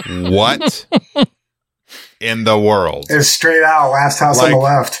 What in the world? It's straight out Last House on the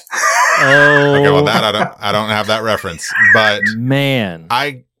Left. Oh. Okay, well, that I don't have that reference. But man,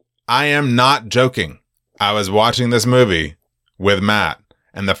 I am not joking. I was watching this movie with Matt.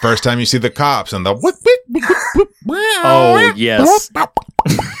 And the first time you see the cops and the oh yes,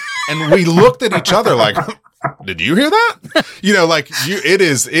 and we looked at each other like, did you hear that?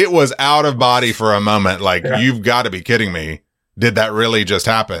 It was out of body for a moment. Like, you've got to be kidding me. Did that really just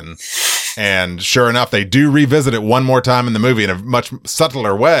happen? And sure enough, they do revisit it one more time in the movie in a much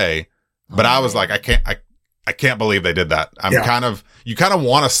subtler way. But I was like, I can't believe they did that. You kind of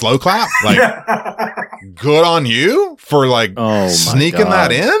want a slow clap. Like, good on you for like sneaking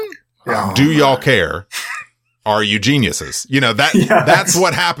that in. Yeah. Do y'all care? are you geniuses? You know, that's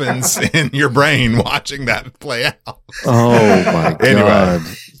what happens in your brain watching that play out. Oh my God. Anyway,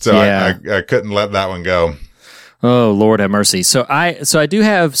 so I couldn't let that one go. Oh, Lord have mercy. So I do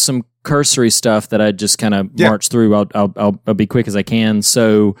have some cursory stuff that I just kind of march through. I'll be quick as I can.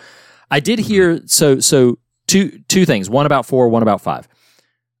 So I did hear, so two things, one about 4, one about 5.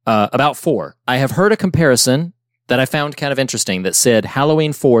 About 4, I have heard a comparison that I found kind of interesting that said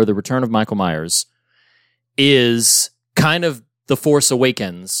Halloween 4, The Return of Michael Myers, is kind of the Force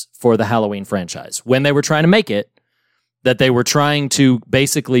Awakens for the Halloween franchise. When they were trying to make it, that they were trying to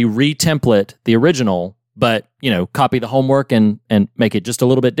basically re-template the original, but, you know, copy the homework and make it just a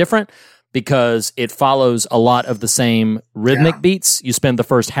little bit different because it follows a lot of the same rhythmic beats. You spend the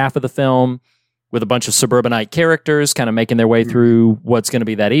first half of the film with a bunch of suburbanite characters kind of making their way through what's going to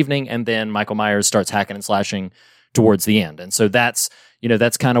be that evening, and then Michael Myers starts hacking and slashing towards the end. And so that's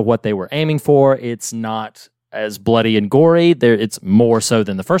kind of what they were aiming for. It's not as bloody and gory. It's more so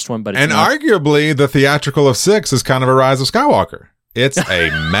than the first one, but it's arguably the theatrical of 6 is kind of a Rise of Skywalker. It's a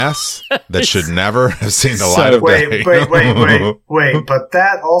mess that should never have seen the light of day. Wait, but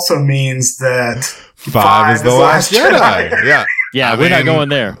that also means that 5 is the last Jedi. Yeah, we're not going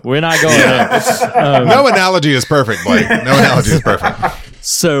there. We're not going there. No analogy is perfect, Blake. No analogy is perfect.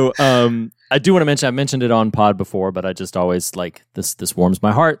 So, I do want to mention, I mentioned it on pod before, but I just always like this warms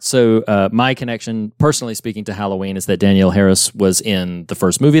my heart. So, my connection, personally speaking, to Halloween is that Danielle Harris was in the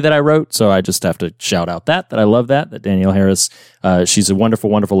first movie that I wrote. So I just have to shout out that I love that Danielle Harris, she's a wonderful,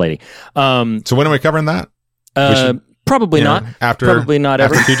 wonderful lady. So when are we covering that? Probably not. Probably not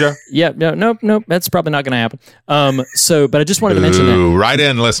ever. After Cujo? Yeah, no. That's probably not going to happen. But I just wanted to mention that. Write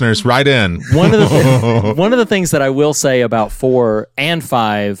in, listeners. Write in. One of the things that I will say about 4 and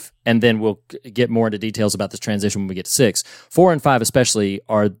 5, and then we'll get more into details about this transition when we get to 6. 4 and 5 especially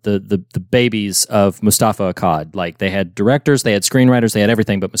are the babies of Mustafa Akkad. Like, they had directors, they had screenwriters, they had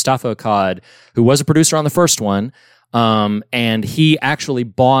everything. But Mustafa Akkad, who was a producer on the first one, and he actually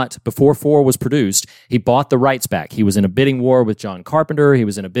bought, before 4 was produced, he bought the rights back. He was in a bidding war with John Carpenter. He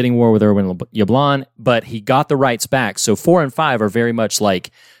was in a bidding war with Irwin Yablon, but he got the rights back. So 4 and 5 are very much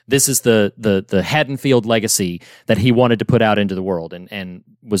like, this is the Haddonfield legacy that he wanted to put out into the world and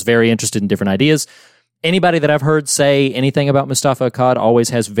was very interested in different ideas. Anybody that I've heard say anything about Mustafa Akkad always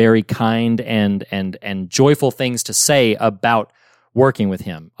has very kind and joyful things to say about working with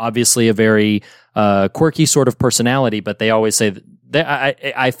him. Obviously a very quirky sort of personality, but they always say that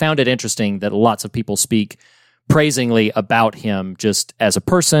I found it interesting that lots of people speak praisingly about him just as a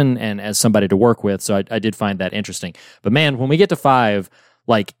person and as somebody to work with. So I did find that interesting. But man, when we get to 5,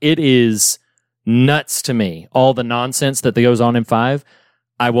 like, it is nuts to me, all the nonsense that goes on in 5.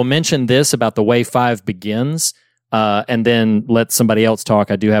 I will mention this about the way 5 begins, and then let somebody else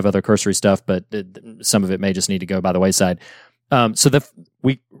talk. I do have other cursory stuff, but some of it may just need to go by the wayside. So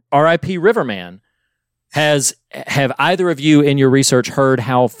R.I.P. Riverman have either of you in your research heard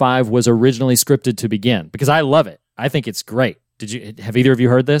how 5 was originally scripted to begin? Because I love it. I think it's great. Have either of you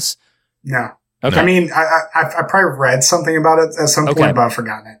heard this? No. Okay. I mean, I probably read something about it at some point, but I've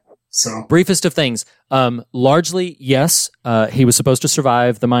forgotten it. So, briefest of things. Largely, yes, he was supposed to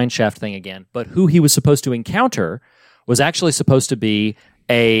survive the mine shaft thing again, but who he was supposed to encounter was actually supposed to be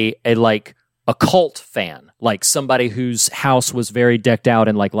a cult fan, like somebody whose house was very decked out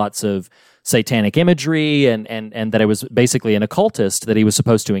in like lots of satanic imagery, and that it was basically an occultist that he was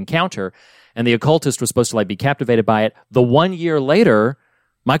supposed to encounter, and the occultist was supposed to like be captivated by it. The 1 year later,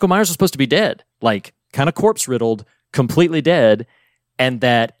 Michael Myers was supposed to be dead, like kind of corpse riddled, completely dead, and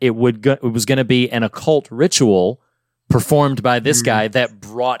that it was going to be an occult ritual performed by this guy that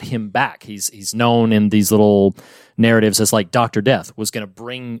brought him back. He's known in these little narratives as like Dr. Death was going to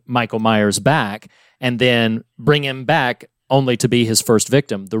bring Michael Myers back and then bring him back only to be his first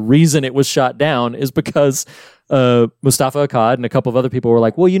victim. The reason it was shot down is because Mustafa Akkad and a couple of other people were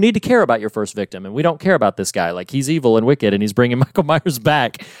like, well, you need to care about your first victim, and we don't care about this guy. Like, he's evil and wicked, and he's bringing Michael Myers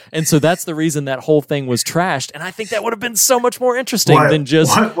back. And so that's the reason that whole thing was trashed. And I think that would have been so much more interesting than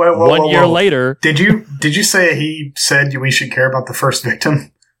just 1 year later. Did you say he said we should care about the first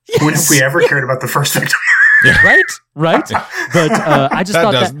victim? Yes. When have we ever cared about the first victim? Right. But I just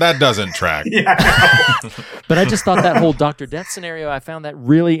thought that doesn't track. Yeah. But I just thought that whole Dr. Death scenario, I found that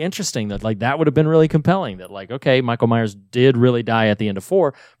really interesting. That like that would have been really compelling. That like, okay, Michael Myers did really die at the end of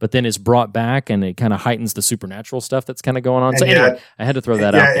 4, but then is brought back, and it kind of heightens the supernatural stuff that's kind of going on. So anyway, I had to throw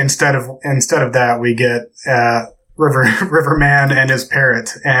that out. Instead of that, we get Riverman and his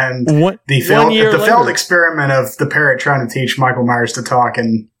parrot, and the failed experiment of the parrot trying to teach Michael Myers to talk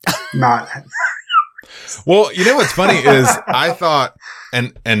and not. Well, you know what's funny is I thought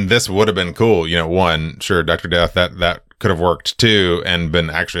And this would have been cool. One, sure, Dr. Death, that could have worked too and been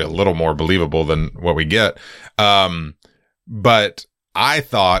actually a little more believable than what we get. But I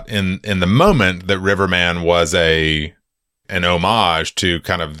thought in the moment that Riverman was an homage to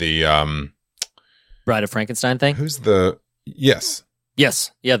kind of the Bride of Frankenstein thing. Yes.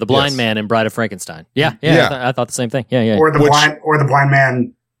 Yeah, the blind man in Bride of Frankenstein. Yeah. I thought the same thing. Yeah. Or the blind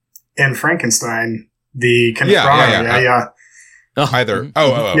man in Frankenstein. The Kenneth Branagh. Yeah. Either. Kenneth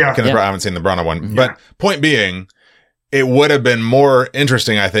Branagh. I haven't seen the Branagh one. Yeah. But point being, it would have been more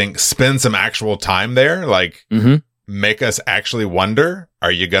interesting, I think, spend some actual time there, like make us actually wonder,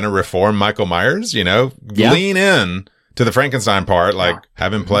 are you going to reform Michael Myers? Lean in to the Frankenstein part, like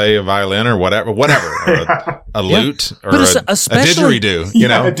have him play a violin or whatever, or a lute or a didgeridoo,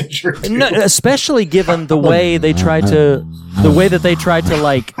 a didgeridoo. No, especially given the way that they tried to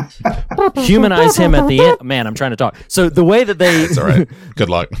like humanize him at the end. Man, I'm trying to talk. So the way that they, it's all right. Good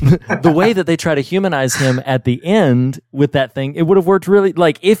luck. The way that they try to humanize him at the end with that thing, it would have worked really.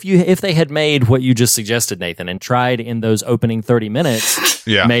 Like if they had made what you just suggested, Nathan, and tried in those opening 30 minutes,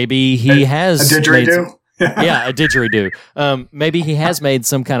 maybe he has a didgeridoo. Yeah, a didgeridoo. Maybe he has made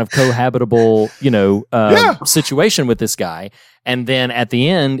some kind of cohabitable, situation with this guy. And then at the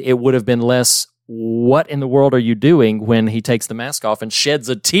end, it would have been less, what in the world are you doing, when he takes the mask off and sheds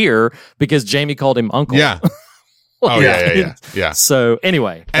a tear because Jamie called him uncle. Yeah. Yeah. So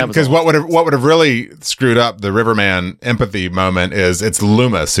anyway. And because what would have really screwed up the Riverman empathy moment is it's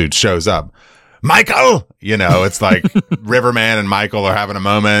Loomis who shows up. Michael, it's like Riverman and Michael are having a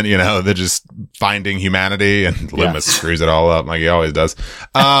moment, they're just finding humanity, and Loomis screws it all up like he always does.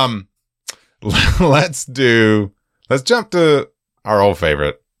 Let's jump to our old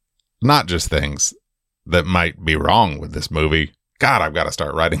favorite, not just things that might be wrong with this movie. God, I've got to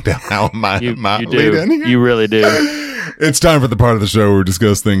start writing down how my lead in here. You really do. It's time for the part of the show where we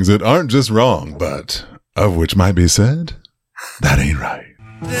discuss things that aren't just wrong, but of which might be said, that ain't right.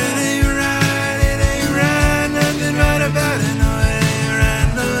 That ain't right. Nothing right about it. No, it ain't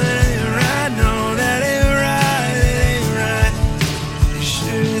right. No, it ain't right. No, that ain't right. It ain't right. It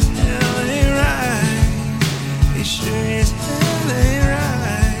sure as hell ain't right. It sure as hell ain't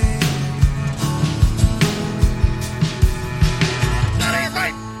right. That ain't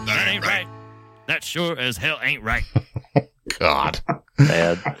right. That ain't right. That sure as hell ain't right. God.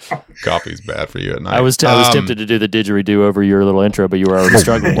 Bad. Coffee's bad for you at night. I was tempted to do the didgeridoo over your little intro, but you were already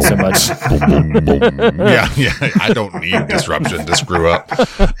struggling so much. Yeah. I don't need disruption to screw up.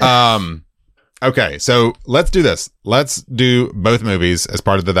 Okay, so let's do this. Let's do both movies as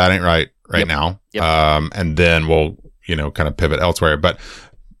part of the That Ain't Right now. Yep. And then we'll, kind of pivot elsewhere. But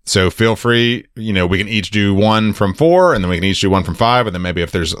so feel free, we can each do one from 4, and then we can each do one from 5, and then maybe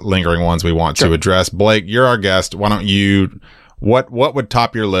if there's lingering ones we want to address. Blake, you're our guest. Why don't you... What would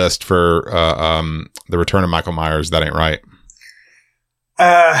top your list for the return of Michael Myers? That Ain't Right.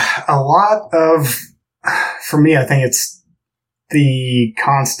 A lot of, for me, I think it's the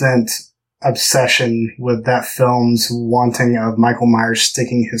constant obsession with that film's wanting of Michael Myers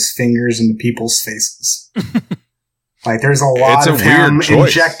sticking his fingers into people's faces. Like there's a lot of him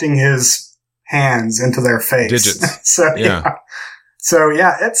injecting his hands into their face. Digits. So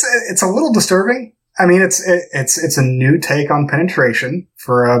it's a little disturbing. I mean, it's a new take on penetration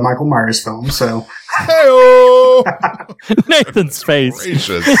for a Michael Myers film. So, hey-oh! Nathan's face,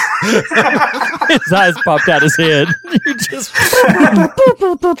 gracious. His eyes popped out his head. He just I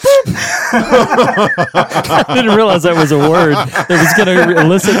didn't realize that was a word that was going to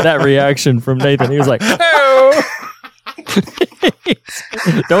elicit that reaction from Nathan. He was like, "Hey-oh!"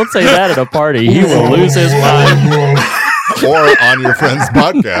 Don't say that at a party. He will lose his mind. Or on your friend's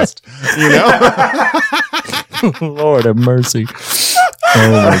podcast, Lord have mercy.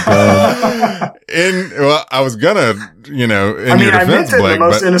 Oh my God. I was gonna, in your defense, I meant it Blake, in the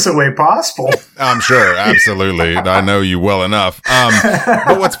most innocent way possible. I'm sure, absolutely. I know you well enough.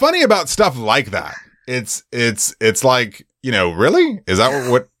 But what's funny about stuff like that, it's like, really? Is that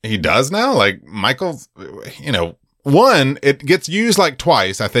what he does now? Like Michael, one, it gets used like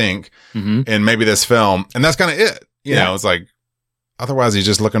twice, I think, in maybe this film, and that's kind of it. It's like, otherwise he's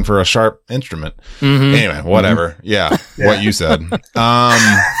just looking for a sharp instrument. Anyway, whatever. Yeah, what you said.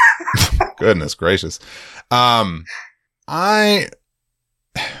 Goodness gracious. There's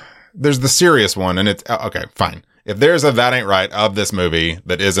the serious one, and it's, okay, fine. If there's a That Ain't Right of this movie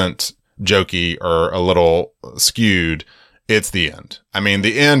that isn't jokey or a little skewed, it's the end. I mean,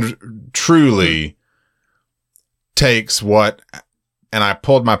 the end truly takes what... And I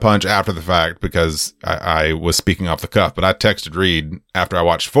pulled my punch after the fact because I was speaking off the cuff, but I texted Reed after I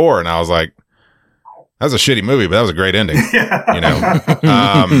watched 4 and I was like, that was a shitty movie, but that was a great ending. You know,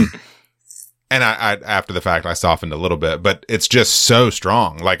 and I after the fact I softened a little bit, but it's just so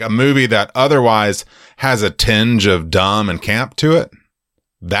strong. Like a movie that otherwise has a tinge of dumb and camp to it,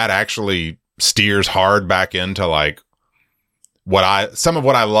 that actually steers hard back into like some of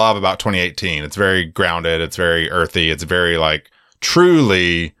what I love about 2018. It's very grounded. It's very earthy. It's very like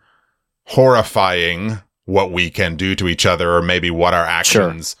truly horrifying what we can do to each other, or maybe what our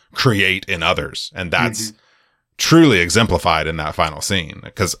actions create in others. And that's truly exemplified in that final scene,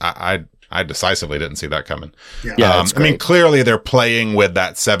 because I decisively didn't see that coming. I mean, clearly they're playing with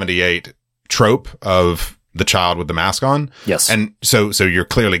that 78 trope of the child with the mask on. Yes. And so you're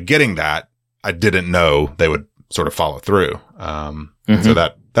clearly getting that. I didn't know they would sort of follow through.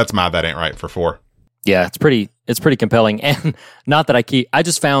 So that's my That Ain't Right for 4. Yeah, it's pretty compelling. And not that I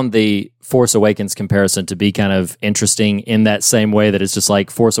just found the Force Awakens comparison to be kind of interesting in that same way that it's just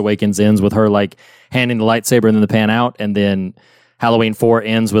like Force Awakens ends with her like handing the lightsaber and then the pan out, and then Halloween 4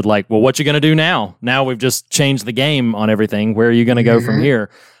 ends with like, well, what you going to do now? Now we've just changed the game on everything. Where are you going to go from here?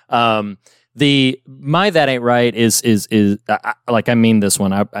 My That Ain't Right is like, I mean this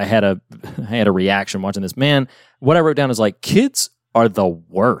one. I had a reaction watching this. Man, what I wrote down is like, kids are the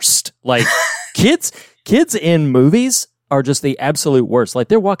worst. Like kids in movies are just the absolute worst. Like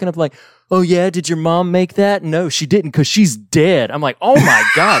they're walking up like, oh yeah, did your mom make that? No, she didn't, because she's dead. I'm like, oh my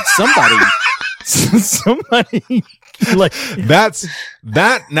God, somebody like that's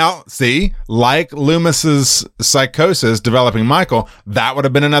that. Now see, like Loomis's psychosis developing Michael, that would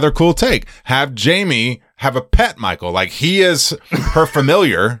have been another cool take. Have Jamie have a pet Michael, like he is her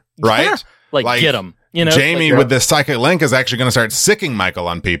familiar, right? Yeah. Like get him. You know, Jamie with this psychic link is actually going to start sicking Michael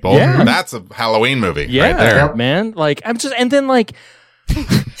on people. Yeah. That's a Halloween movie right there. Man. Like and then like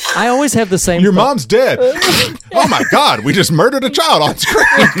I always have the same. Your mom's dead. Oh my God, we just murdered a child on screen.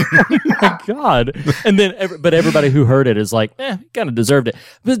 Oh my God. And then, but everybody who heard it is like, kind of deserved it.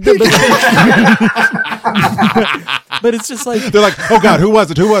 But it's just like, they're like, oh God, who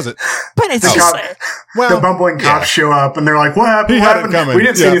was it? But it's the bumbling cops show up and they're like, what happened? He had it coming. We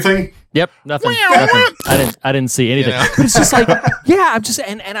didn't see anything. Yep, nothing. I didn't see anything. Yeah. But it's just like, I'm just,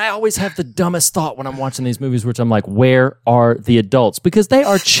 and I always have the dumbest thought when I'm watching these movies, which I'm like, where are the adults? Because they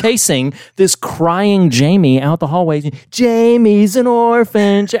are chasing this crying Jamie out the hallway. Jamie's an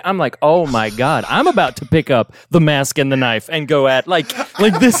orphan. I'm like, oh my God, I'm about to pick up the mask and the knife and go at like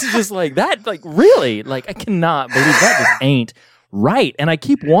this is just like that. Like really, like I cannot believe that just ain't right. And I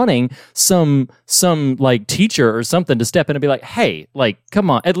keep wanting some like teacher or something to step in and be like, hey, like, come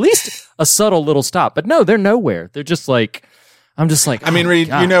on, at least a subtle little stop. But no, they're nowhere. They're just like, I'm just like, I mean, Reed,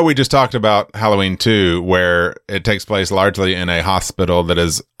 God. You know, we just talked about Halloween 2, where it takes place largely in a hospital that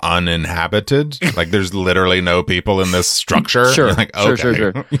is uninhabited. Like there's literally no people in this structure. Sure. Like, okay,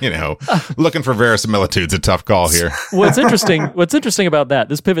 sure. You know, looking for verisimilitude's a tough call here. What's interesting about that,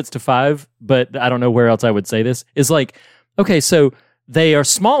 this pivots to 5, but I don't know where else I would say this, is like, okay, so they are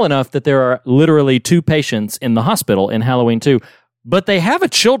small enough that there are literally 2 patients in the hospital in Halloween 2, but they have a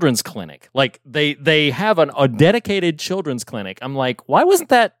children's clinic. Like they have a dedicated children's clinic. I'm like, why wasn't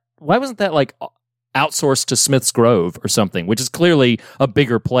that like outsourced to Smith's Grove or something, which is clearly a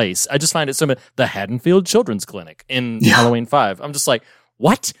bigger place? I just find it the Haddonfield Children's Clinic in Halloween 5. I'm just like,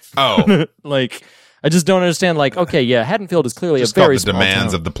 what? Oh, like. I just don't understand. Like, okay, yeah, Haddonfield is clearly just a very the small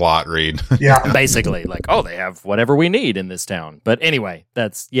demands town. of the plot, Reed. Yeah, basically, like, oh, they have whatever we need in this town. But anyway,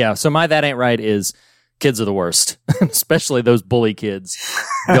 so my That Ain't Right is kids are the worst, especially those bully kids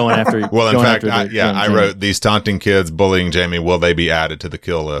going after. Well, in fact, I wrote these taunting kids bullying Jamie. Will they be added to the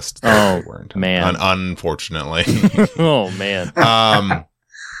kill list? Oh man, unfortunately. Oh man.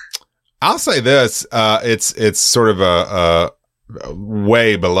 I'll say this: it's sort of a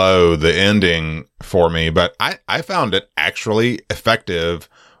way below the ending for me, but I found it actually effective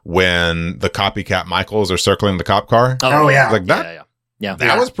when the copycat Michaels are circling the cop car. Oh yeah. Like that. Yeah.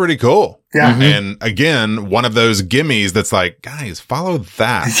 That was pretty cool. Yeah. Mm-hmm. And again, one of those gimmies that's like, guys, follow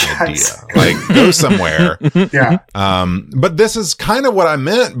that idea. Like, go somewhere. Yeah. But this is kind of what I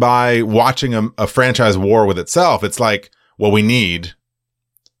meant by watching a franchise war with itself. It's like, well, we need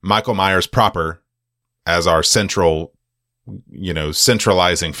Michael Myers proper as our centralizing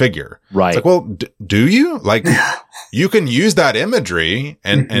figure. Right. It's like, well, do you? Like, you can use that imagery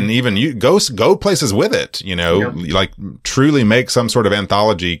and even you go places with it, like truly make some sort of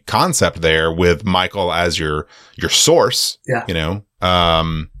anthology concept there with Michael as your source. Yeah.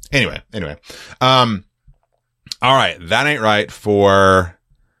 Anyway. All right. That Ain't Right for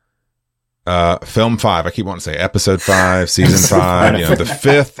film 5. I keep wanting to say episode 5, season 5, the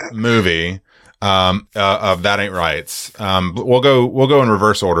 5th movie of That Ain't Right. We'll go in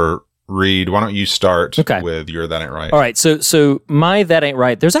reverse order Reed, why don't you start with your That Ain't Right? All right, so my That Ain't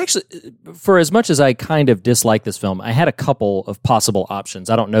Right, there's actually, for as much as I kind of dislike this film, I had a couple of possible options.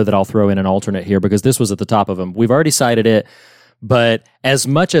 I don't know that I'll throw in an alternate here because this was at the top of them. We've already cited it, but as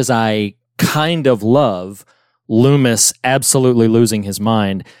much as I kind of love Loomis absolutely losing his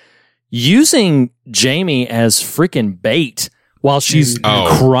mind, using Jamie as freaking bait while she's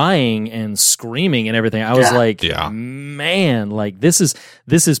crying and screaming and everything, I was like, man, like this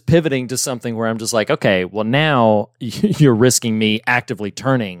is pivoting to something where I'm just like, okay, well now you're risking me actively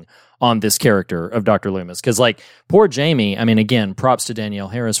turning on this character of Dr. Loomis. Because like poor Jamie, I mean, again, props to Danielle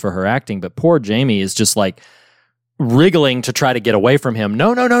Harris for her acting, but poor Jamie is just like wriggling to try to get away from him.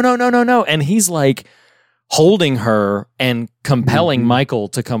 No. And he's like holding her and compelling Michael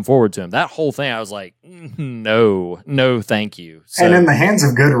to come forward to him. That whole thing, I was like, no, thank you. So, and in the hands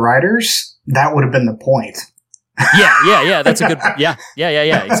of good writers, that would have been the point. Yeah. That's a good, yeah,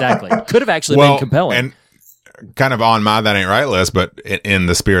 exactly. Could have actually been compelling. And kind of on my That Ain't Right list, but in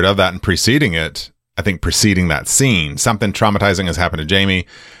the spirit of that and preceding it, I think preceding that scene, something traumatizing has happened to Jamie,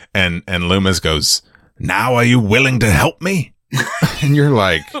 and Loomis goes, "Now are you willing to help me?" And you're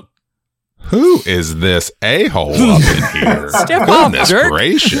like, who is this a-hole up in here? Step Goodness off, jerk.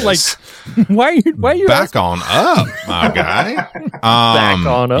 gracious. Like, why are you back on up, my guy? Back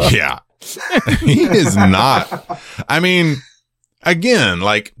on up. Yeah. He is not. I mean, again,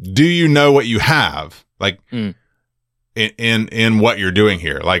 like, do you know what you have? Like, in what you're doing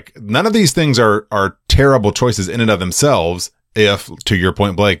here? Like, none of these things are terrible choices in and of themselves if, to your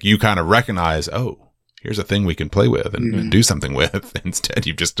point, Blake, you kind of recognize, here's a thing we can play with and do something with. Instead,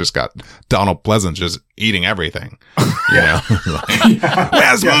 you've just got Donald Pleasance just eating everything. You know, like,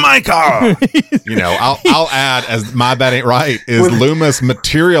 where's Michael? You know, I'll add as my That Ain't Right is Loomis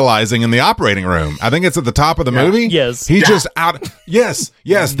materializing in the operating room. I think it's at the top of the movie. Yes, he's just out. Yes.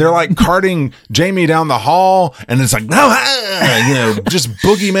 They're like carting Jamie down the hall, and it's like just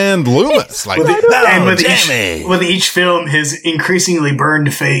boogeyman Loomis. Like, and with each film, his increasingly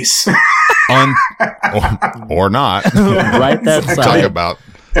burned face. Or not. Right that side. Talk about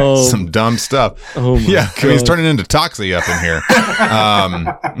some dumb stuff. Oh my God. I mean, he's turning into Toxie up in here.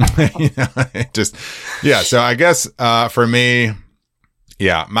 So I guess for me,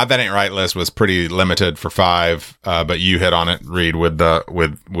 my That Ain't Right list was pretty limited for 5, but you hit on it, Reed, with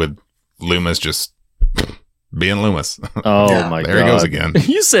Loomis just being Loomis. Oh my God. There he goes again.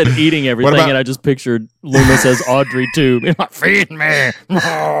 You said eating everything, and I just pictured Loomis as Audrey too. Feed me.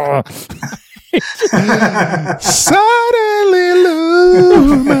 Suddenly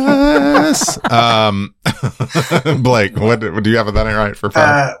Loomis. Blake, what do you have a That Ain't Right for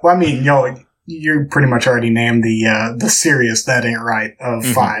 5? Well, I mean, you pretty much already named the serious That Ain't Right of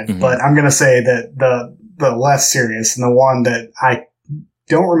 5, but I'm gonna say that the less serious and the one that I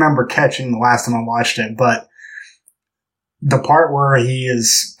don't remember catching the last time I watched it, but the part where he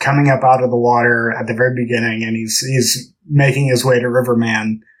is coming up out of the water at the very beginning and he's making his way to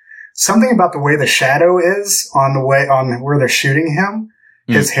Riverman. Something about the way the shadow is on where they're shooting him.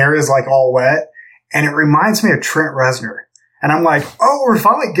 His hair is like all wet, and it reminds me of Trent Reznor. And I'm like, we're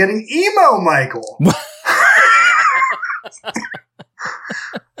finally getting emo Michael.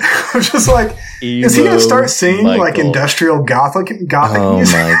 I'm just like, is he going to start singing Michael, like industrial gothic music? Oh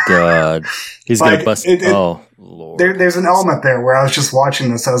my God. He's going to bust. Lord. There's an element there where I was just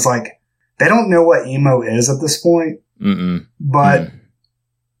watching this. I was like, they don't know what emo is at this point, but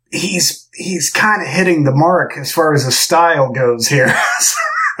he's kind of hitting the mark as far as the style goes here.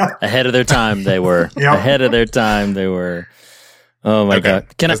 Ahead of their time, they were. Yep. Ahead of their time, they were. Oh my God!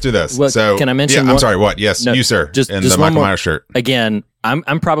 Let's do this. Well, so, can I mention? I'm sorry. What? Yes, no, you, sir. Just the Michael Myers shirt. Again,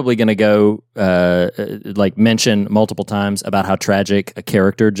 I'm probably going to go mention multiple times about how tragic a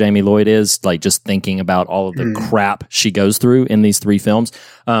character Jamie Lloyd is. Like just thinking about all of the crap she goes through in these 3 films.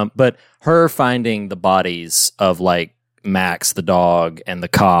 But her finding the bodies of like Max the dog and the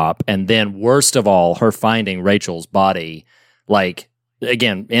cop, and then worst of all, her finding Rachel's body, like.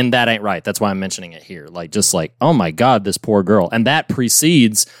 Again, in That Ain't Right. That's why I'm mentioning it here. Like, just like, oh my God, this poor girl. And that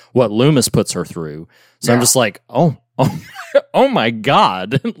precedes what Loomis puts her through. So I'm just like, oh my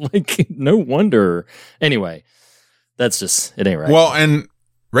God. Like, no wonder. Anyway, that's just, it ain't right. Well, and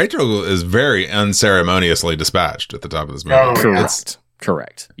Rachel is very unceremoniously dispatched at the top of this movie.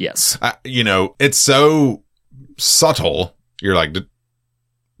 Correct. Yes. It's so subtle. You're like, did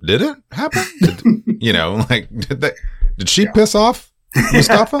it happen? Did she piss off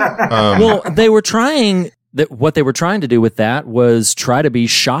Mustafa? Well, they were trying what they were trying to do with that was try to be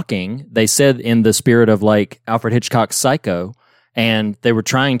shocking. They said in the spirit of like Alfred Hitchcock's Psycho, and they were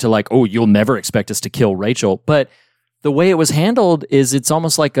trying to like, you'll never expect us to kill Rachel. But the way it was handled is it's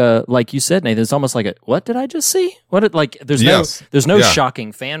almost like like you said, Nathan, it's almost like what did I just see? There's no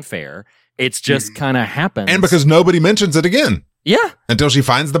shocking fanfare. It's just kind of happens. And because nobody mentions it again. Yeah. Until she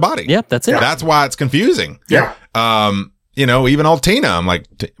finds the body. Yep, that's it. That's why it's confusing. Yeah. Even old Tina, I'm like,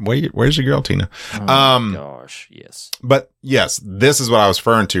 where's your girl, Tina? Oh, gosh, yes. But yes, this is what I was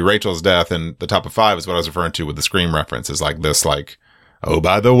referring to. Rachel's death in the top of 5 is what I was referring to with the Scream reference. Is like this, like, oh,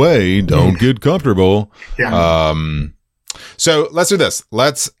 by the way, don't get comfortable. Yeah. So let's do this.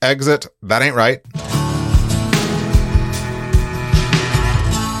 Let's exit That Ain't Right.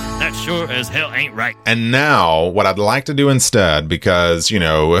 That sure as hell ain't right. And now what I'd like to do instead, because,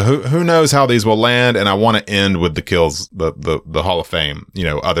 who knows how these will land. And I want to end with the kills, the Hall of Fame,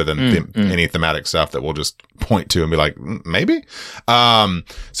 other than any thematic stuff that we'll just point to and be like, maybe. So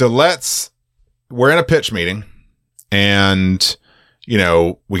we're in a pitch meeting and,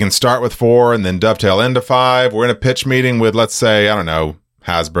 we can start with 4 and then dovetail into 5. We're in a pitch meeting with, let's say, I don't know,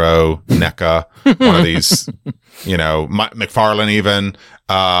 Hasbro, NECA, one of these, McFarlane even.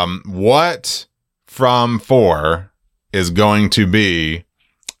 What from 4 is going to be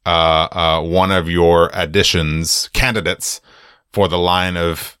one of your additions, candidates for the line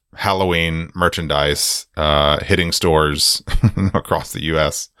of Halloween merchandise hitting stores across the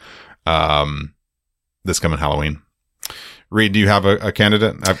U.S. This coming Halloween? Reed, do you have a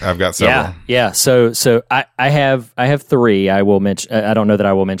candidate? I've got several. Yeah. So I have 3. I will mention. I don't know that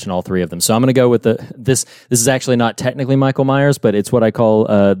I will mention all 3 of them. So I'm going to go with this. This is actually not technically Michael Myers, but it's what I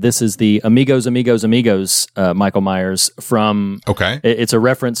call. This is the Amigos Michael Myers from. Okay. It's a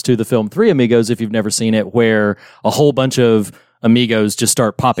reference to the film 3 Amigos. If you've never seen it, where a whole bunch of amigos just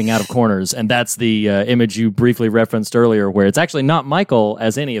start popping out of corners, and that's the image you briefly referenced earlier, where it's actually not Michael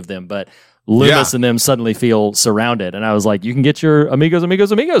as any of them, but Loomis and them suddenly feel surrounded, and I was like, "You can get your amigos,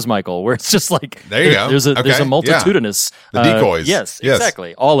 Michael." Where it's just like, there you go. There's a multitudinous the decoys. Yes,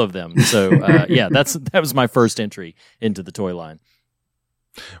 exactly, all of them. So that was my first entry into the toy line.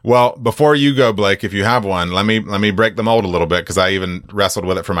 Well, before you go, Blake, if you have one, let me break the mold a little bit because I even wrestled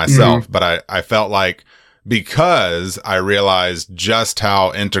with it for myself. Mm-hmm. But I felt like because I realized just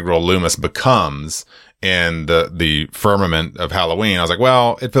how integral Loomis becomes in the firmament of Halloween, I was like,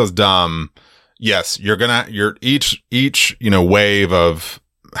 well, it feels dumb. Yes, you're each wave of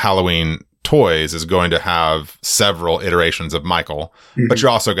Halloween toys is going to have several iterations of Michael, but you're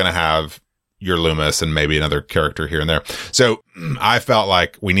also going to have your Loomis and maybe another character here and there. So I felt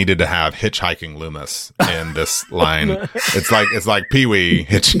like we needed to have hitchhiking Loomis in this line. It's like Pee-wee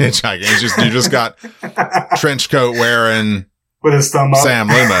hitchhiking. You just got trench coat wearing with his thumb up. Sam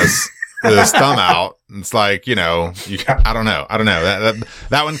Loomis with his thumb out. It's like, I don't know.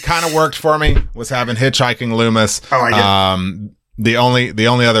 That one kind of worked for me, was having hitchhiking Loomis. Oh, I get the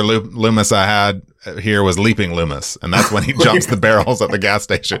only other Loomis I had here was Leaping Loomis, and that's when he jumps the barrels at the gas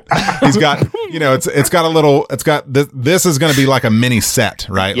station. He's got, this is going to be like a mini set,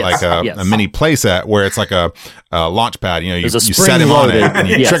 right? Yes, like a mini play set where it's like a launch pad. You spring set him loaded. on it and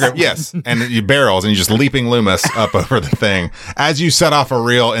you Yes. trigger, and you barrels and you just Leaping Loomis up over the thing as you set off a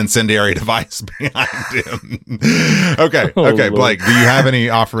real incendiary device behind him. Okay, Lord. Blake, do you have any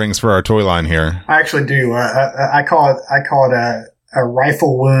offerings for our toy line here? I actually do. I call it a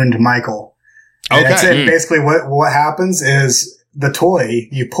rifle wound Michael. And that's it. Basically, what happens is the toy,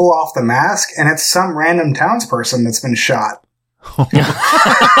 you pull off the mask, and it's some random townsperson that's been shot. Yes,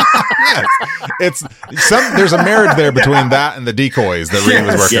 there's a marriage there between that and the decoys that Reed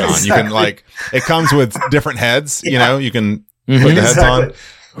was working on. You can it comes with different heads. You can put the heads on.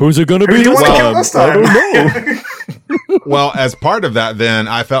 Who's it going to be Who do you this want to kill time? this time? I don't know. Well, as part of that, then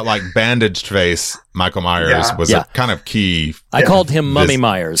I felt like bandaged face Michael Myers was a kind of key. I called him Mummy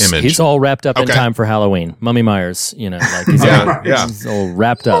Myers. Image. He's all wrapped up in time for Halloween. Mummy Myers, he's all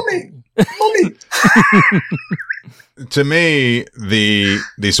wrapped up. Mummy. To me, the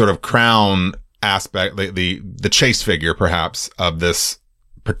sort of crown aspect, the chase figure, perhaps, of this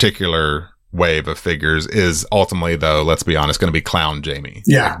particular wave of figures is ultimately, though, let's be honest, going to be Clown Jamie.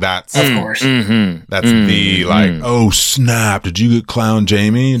 Yeah, that's of course. That's oh snap! Did you get Clown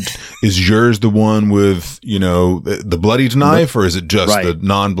Jamie? Is yours the one with the bloodied knife, or is it just the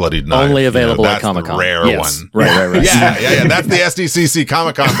non-bloodied knife? Only available at Comic-Con. Rare one. Right. Yeah. That's the SDCC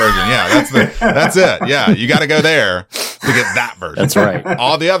Comic-Con version. Yeah, that's it. Yeah, you got to go there to get that version. That's right.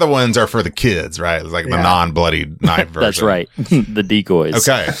 All the other ones are for the kids, right? It's like the non-bloodied knife version. That's right. The decoys.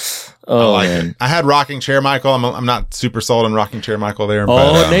 Okay. Oh, I like man. it. I had Rocking Chair Michael. I'm not super sold on Rocking Chair Michael there. Oh,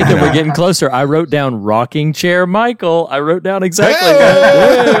 but, Nathan, we're getting closer. I wrote down Rocking Chair Michael. I wrote down exactly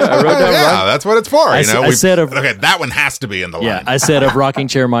that. Yeah, I wrote down that's what it's for. I said okay, that one has to be in the line. Yeah, I said of Rocking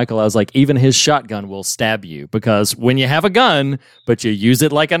Chair Michael, I was like, even his shotgun will stab you, because when you have a gun, but you use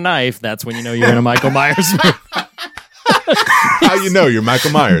it like a knife, that's when you know you're in a Michael Myers movie. How you know you're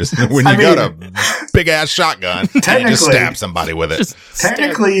Michael Myers? When you got a big ass shotgun and you just stab somebody with it.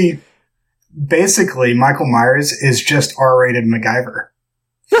 Technically, basically, Michael Myers is just R-rated MacGyver.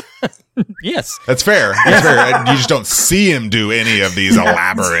 Yes. That's fair. That's fair. You just don't see him do any of these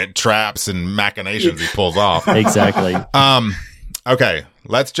elaborate traps and machinations he pulls off. Exactly. Okay,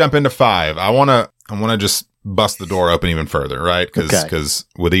 let's jump into 5. I want to just bust the door open even further, right? Because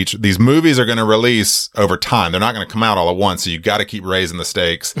with these movies are going to release over time. They're not going to come out all at once. So you've got to keep raising the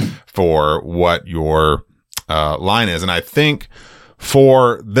stakes for what your line is. And I think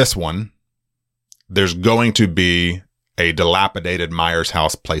for this one, there's going to be a dilapidated Myers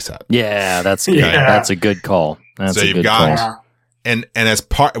house playset. Yeah, that's good. Yeah. That's a good call. That's So a you've good got- call. And as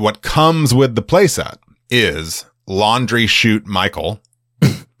part, what comes with the playset is laundry chute Michael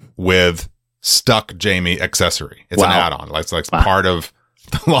with stuck Jamie accessory. It's an add-on. It's like part of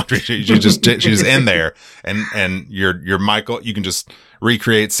the laundry chute. She's in there, and your Michael. You can just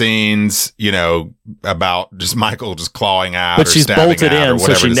recreate scenes, about just Michael just clawing out, But or she's stabbing bolted out or in, so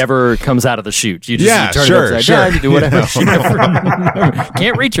whatever she it is. never comes out of the chute. You just Yeah, turn sure, it upside sure. down, you do whatever. She never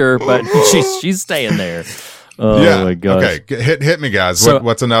can't reach her, but she's staying there. Oh my gosh. Okay, hit me, guys. So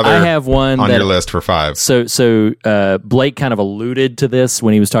What's another? I have one on that- your list for 5. So Blake kind of alluded to this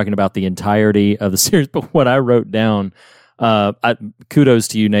when he was talking about the entirety of the series, but what I wrote down, kudos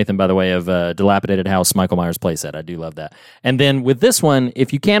to you, Nathan, by the way, of Dilapidated House, Michael Myers playset. I do love that. And then with this one,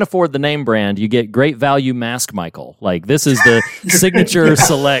 if you can't afford the name brand, you get Great Value Mask Michael. Like, this is the signature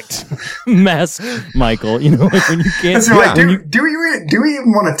select Mask Michael. Like when you can't. So like, do we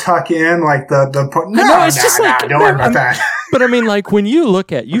even want to tuck in like the No, it's just like, don't worry about that. But I mean, like, when you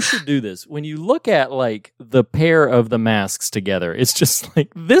look at, you should do this. When you look at like the pair of the masks together, it's just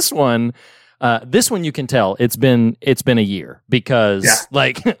like this one you can tell it's been a year, because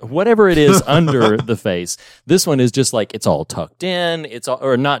like whatever it is under the face, this one is just like, it's all tucked in. It's all,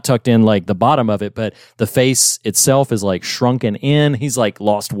 or not tucked in like the bottom of it, but the face itself is like shrunken in. He's like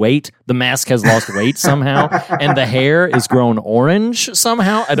lost weight. The mask has lost weight somehow, and the hair is grown orange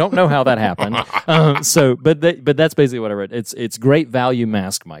somehow. I don't know how that happened. But that's basically what I read. It's Great Value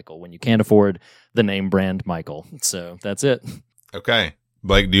Mask Michael when you can't afford the name brand Michael. So that's it. Okay.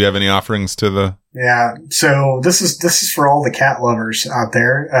 Blake, do you have any offerings to the? Yeah, so this is for all the cat lovers out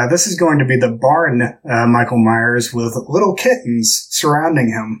there. This is going to be the barn Michael Myers with little kittens surrounding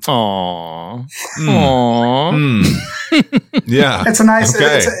him. Aww. Aww. Yeah. It's a nice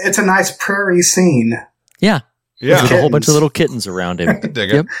Okay. it's a nice prairie scene. Yeah. Yeah. With a whole bunch of little kittens around him.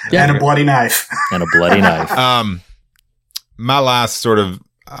 Dig it. Yeah. And a bloody knife. And a bloody knife. My last sort of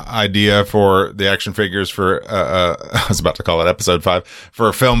idea for the action figures for I was about to call it episode 5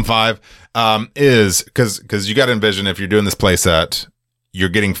 for film 5 is because you got to envision, if you're doing this playset, you're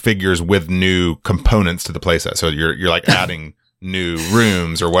getting figures with new components to the playset, so you're like adding new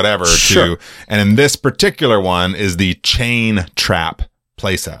rooms or whatever to, and in this particular one is the chain trap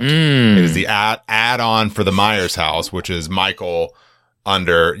playset. It is the add-on for the Myers house, which is Michael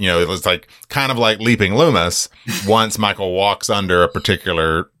under, it was like kind of like Leaping Loomis. Once Michael walks under a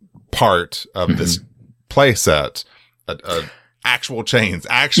particular part of this playset, actual chains,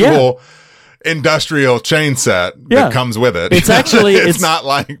 industrial chain set that comes with it. It's actually it's not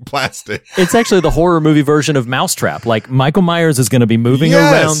like plastic. It's actually the horror movie version of Mousetrap. Like, Michael Myers is going to be moving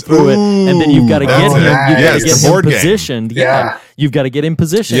around through it, and then you've got to get him positioned. Yeah. You've got to get him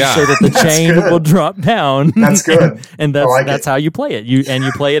positioned so that the chain will drop down. That's good. And that's how you play it. You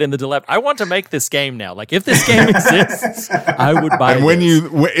play it in the I want to make this game now. Like, if this game exists, I would buy it. And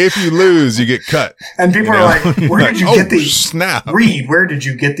if you lose, you get cut. And people are like, where did you get the snap? Reed, where did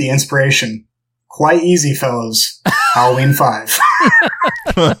you get the inspiration? Quite easy, fellows. Halloween 5.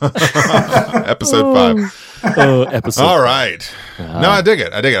 Episode 5. Episode. All right. No, I dig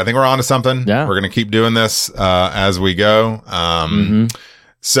it. I think we're on to something. Yeah. We're going to keep doing this as we go.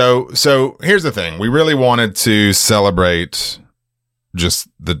 So here's the thing. We really wanted to celebrate just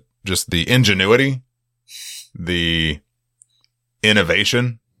the ingenuity, the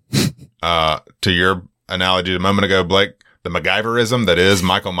innovation, to your analogy a moment ago, Blake, the MacGyverism that is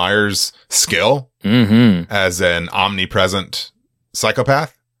Michael Myers' skill as an omnipresent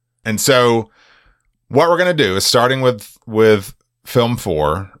psychopath. And so what we're going to do is, starting with film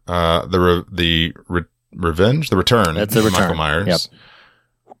 4, the return. That's the return. Michael Myers. Yep.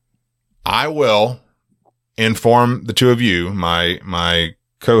 I will inform the two of you, my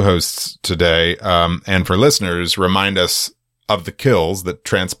co-hosts today, and for listeners, remind us of the kills that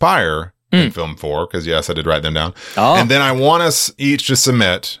transpire in film 4, because yes, I did write them down. Oh. And then I want us each to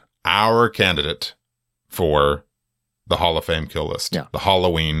submit our candidate for the Hall of Fame kill list. Yeah. The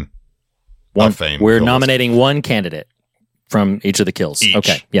Halloween One of Fame. We're kill nominating one candidate from each of the kills. Each.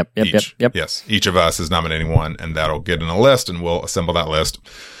 Okay. Yep. Each. Yes. Each of us is nominating one, and that'll get in a list, and we'll assemble that list.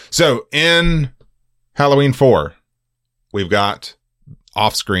 So in Halloween 4, we've got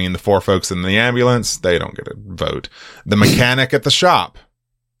off screen the 4 folks in the ambulance. They don't get a vote. The mechanic at the shop.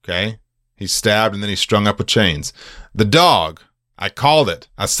 Okay. He's stabbed and then he's strung up with chains. The dog. I called it.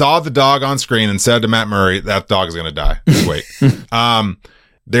 I saw the dog on screen and said to Matt Murray, that dog is going to die. Just wait.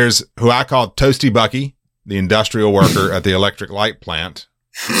 There's who I called Toasty Bucky, the industrial worker at the electric light plant.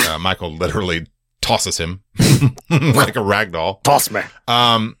 Michael literally tosses him like a rag doll. Toss me.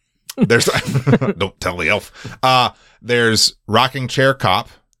 There's don't tell the elf. There's rocking chair cop,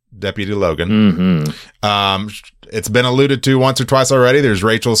 Deputy Logan. Mm-hmm. It's been alluded to once or twice already. There's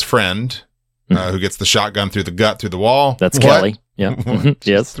Rachel's friend, who gets the shotgun through the gut, through the wall. That's What? Kelly. Yeah.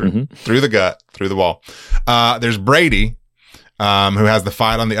 Yes. Through the gut, through the wall. There's Brady, who has the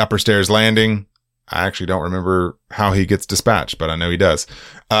fight on the upper stairs landing. I actually don't remember how he gets dispatched, but I know he does.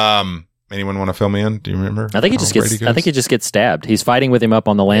 Anyone want to fill me in? Do you remember? I think he just gets. I think he just gets stabbed. He's fighting with him up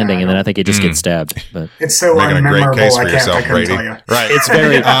on the landing, and then I think he just gets stabbed. But It's so Making a great unmemorable. case for I yourself, couldn't Brady. tell you. Right. it's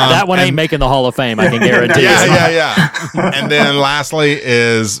very that one ain't making the Hall of Fame. I can guarantee. Yeah. And then lastly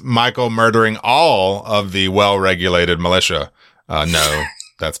is Michael murdering all of the well-regulated militia. No,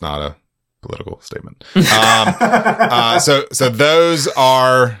 that's not a political statement. So those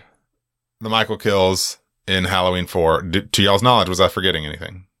are the Michael kills in Halloween 4. To y'all's knowledge, was I forgetting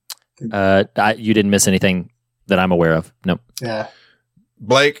anything? You didn't miss anything that I'm aware of. Nope. Yeah.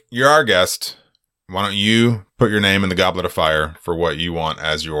 Blake, you're our guest. Why don't you put your name in the goblet of fire for what you want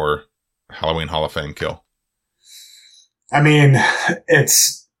as your Halloween Hall of Fame kill? I mean,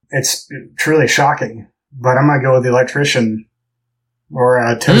 it's truly shocking, but I'm gonna go with the electrician or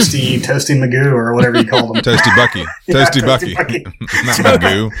Toasty Magoo or whatever you call them. Toasty Bucky. Yeah, Toasty Bucky. Not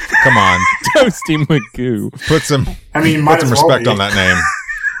Magoo. Come on. Toasty Magoo. Put some Might put some as well respect be. on that name.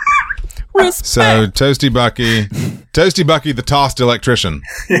 Respect. So Toasty Bucky, the tossed electrician.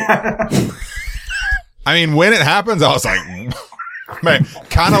 Yeah. I mean, when it happens, I was like, man,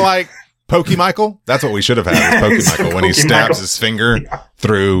 kind of like Pokey Michael. That's what we should have had with Pokey Michael when he Pokey stabs Michael. his finger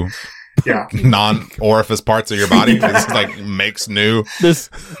through non-orifice parts of your body. It's like makes new. There's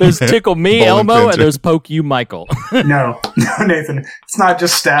Tickle Me, Bowling Elmo, pins. and there's Poke You, Michael. No, Nathan. It's not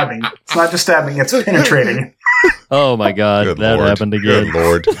just stabbing. It's penetrating. Oh my God, Good that Lord. happened again. Good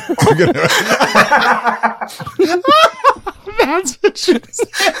Lord. That's what you said.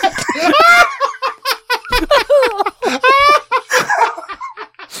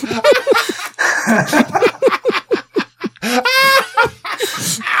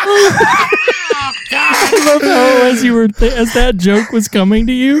 I love how as that joke was coming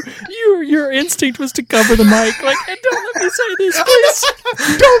to you, your instinct was to cover the mic. Like, hey, don't let me say this, please.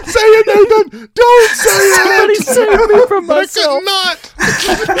 Don't say it, Nathan. Don't say Somebody it. save me from myself.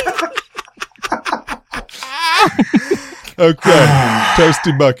 Okay.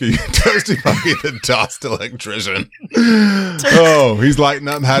 Toasty Bucky, the tossed electrician. Oh, he's lighting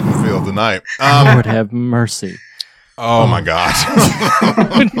up Haddonfield tonight. Lord have mercy. Oh my God.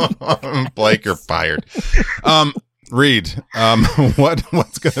 Blake, you're fired. Reed,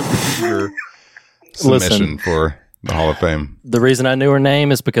 what's going to be your submission for the Hall of Fame? The reason I knew her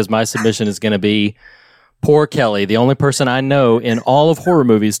name is because my submission is going to be poor Kelly, the only person I know in all of horror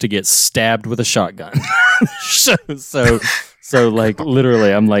movies to get stabbed with a shotgun. So like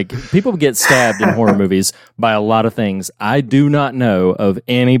literally, I'm like, people get stabbed in horror movies by a lot of things. I do not know of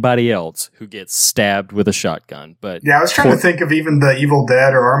anybody else who gets stabbed with a shotgun. But Yeah, I was trying to think of even the Evil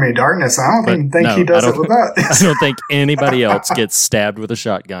Dead or Army of Darkness. I don't even think he does it with I that. don't think anybody else gets stabbed with a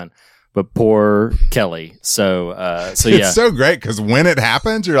shotgun. But poor Kelly. So yeah. It's so great because when it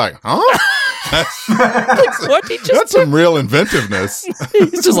happens, you're like, huh? What? He just That's some real inventiveness.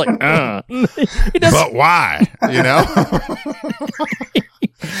 He's just like, He doesn't, But why? You know?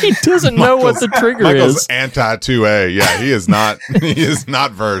 he doesn't know what the trigger Michael's is. anti-2A. Yeah, he is not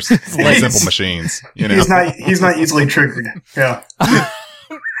versed in simple machines. You know? He's not easily triggered. Yeah.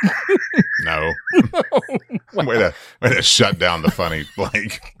 No. Way to shut down the funny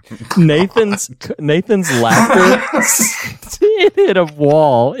Blake. Nathan's laughter, it hit a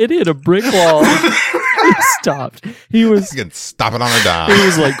wall. It hit a brick wall. He stopped. He was You can stop it on a dime. he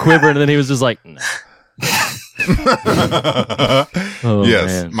was like quivering, and then he was just like, no. Oh,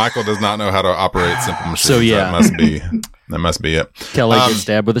 yes, man. Michael does not know how to operate simple machines. So, yeah. that must be it. Kelly gets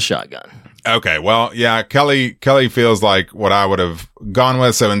stabbed with a shotgun. Okay, well, yeah, Kelly feels like what I would have gone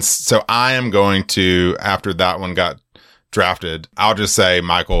with. So I am going to, after that one got drafted, I'll just say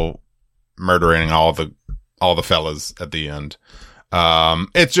Michael murdering all the fellas at the end.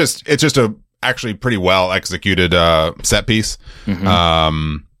 It's just a actually pretty well executed set piece.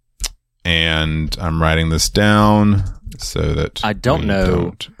 Mm-hmm. And I'm writing this down so that I don't know.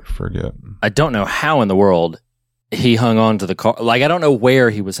 Don't forget. I don't know how in the world he hung on to the car. Like, I don't know where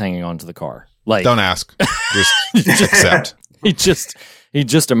he was hanging on to the car. Like, don't ask. Just accept. He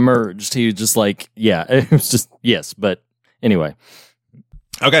just emerged. He was just like, yeah, it was just, yes. But anyway.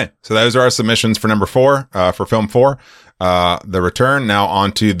 Okay. So those are our submissions for number 4, for film 4. The Return. Now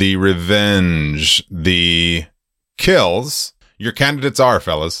on to The Revenge. The kills. Your candidates are,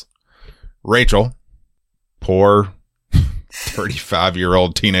 fellas, Rachel. Poor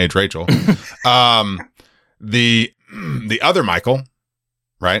 35-year-old teenage Rachel. The other Michael,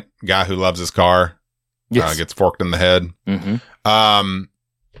 right? Guy who loves his car, Yes. gets forked in the head. Mm-hmm.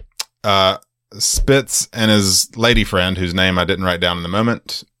 Spitz and his lady friend, whose name I didn't write down in the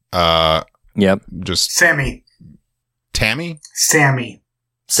moment. Yep. Just Sammy. Tammy? Sammy.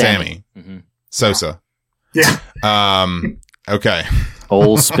 Sammy. Mm-hmm. Sosa. Yeah. Okay.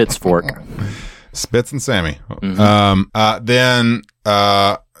 Old Spitz fork. Spitz and Sammy. Mm-hmm. Then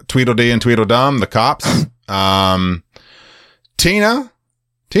Tweedledee and Tweedledum, the cops. Tina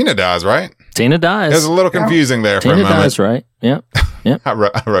dies, right? Tina dies. It was a little confusing there for a Tina moment. dies, right? Yep. Yep.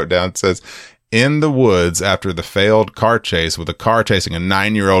 I wrote down, it says, in the woods after the failed car chase with a car chasing a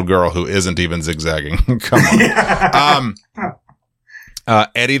 9-year-old girl who isn't even zigzagging. Come on.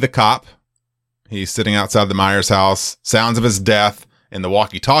 Eddie the cop. He's sitting outside the Myers house. Sounds of his death in the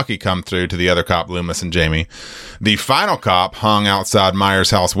walkie-talkie come through to the other cop, Loomis and Jamie. The final cop hung outside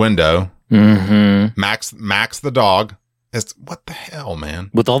Myers' house window. Mm-hmm. Max the dog. What the hell,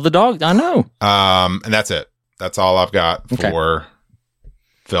 man? With all the dogs, I know. And that's it. That's all I've got for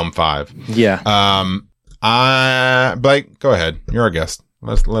film 5. Yeah. Blake, go ahead. You're our guest.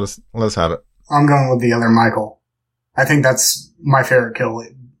 Let us have it. I'm going with the other Michael. I think that's my favorite kill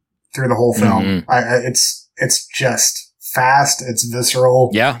through the whole film. Mm-hmm. It's just fast. It's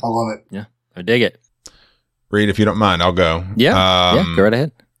visceral. Yeah. I love it. Yeah. I dig it. Reed, if you don't mind, I'll go. Yeah. Go right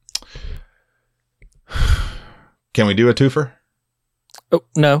ahead. Can we do a twofer? Oh,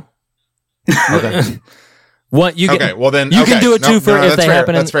 no. Okay. What you can, okay, well then you can do a twofer if they fair.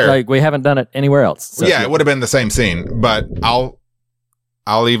 happen. That's fair. Like we haven't done it anywhere else. So yeah, it would have been the same scene, but I'll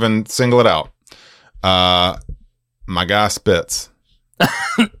even single it out. My guy Spitz,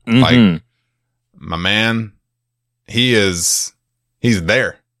 Mm-hmm. like my man, he's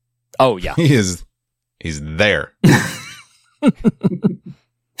there. Oh yeah, he's there.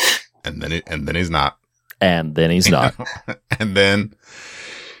 and then he's not. And then he's not. And then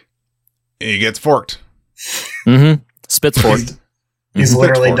he gets forked. Mm-hmm. Spitz forked. He's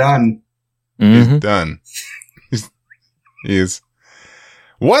literally done. Mm-hmm. He's done. He's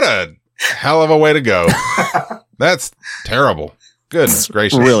what a hell of a way to go. That's terrible. Goodness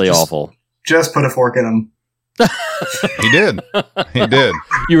gracious. Really awful. Just put a fork in him. He did.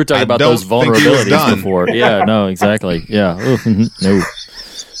 You were talking about those vulnerabilities before. Yeah, no, exactly. Yeah.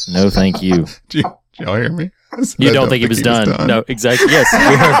 No, thank you. Did y'all hear me? You don't think he was done? No, exactly. Yes, we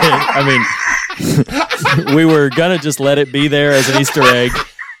heard it. I mean, we were gonna just let it be there as an Easter egg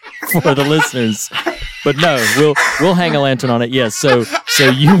for the listeners, but no, we'll hang a lantern on it. Yes. So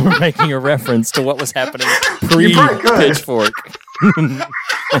you were making a reference to what was happening pre-Pitchfork, and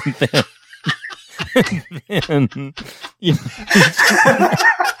then you know,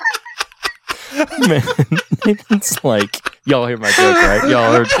 man, it's like y'all hear my joke, right?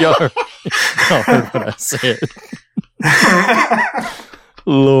 Y'all heard what I said.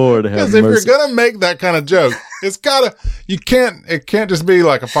 Lord have mercy. Because if you're gonna make that kind of joke, it can't just be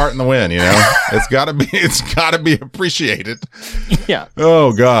like a fart in the wind, you know? It's gotta be appreciated. Yeah.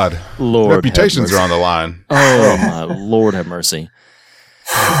 Oh God. Lord, reputations are on the line. Oh my Lord have mercy.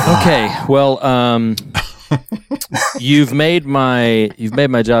 Okay, well, you've made my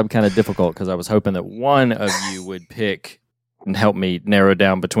job kind of difficult because I was hoping that one of you would pick and help me narrow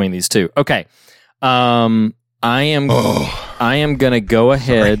down between these two. Okay, I am gonna go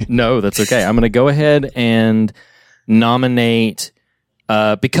ahead. Sorry. No, that's okay. I'm gonna go ahead and nominate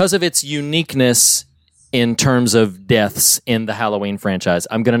because of its uniqueness in terms of deaths in the Halloween franchise.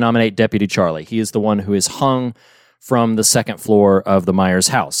 I'm gonna nominate Deputy Charlie. He is the one who is hung from the second floor of the Myers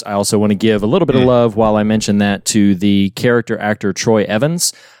house. I also want to give a little bit of love while I mention that to the character actor Troy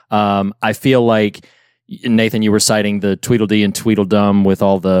Evans. I feel like Nathan, you were citing the Tweedledee and Tweedledum with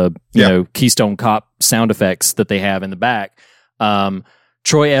all the you know Keystone Cop sound effects that they have in the back.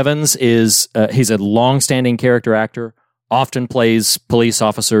 Troy Evans is he's a long-standing character actor. Often plays police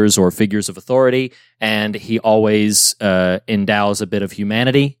officers or figures of authority, and he always endows a bit of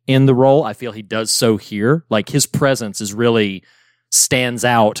humanity in the role. I feel he does so here. Like, his presence is really stands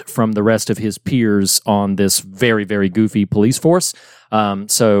out from the rest of his peers on this very, very goofy police force.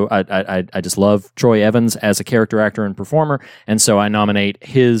 So I just love Troy Evans as a character actor and performer, and so I nominate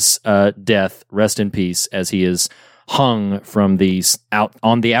his death, rest in peace, as he is hung from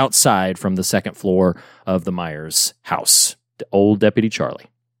on the outside from the second floor of the Myers house. Old Deputy Charlie.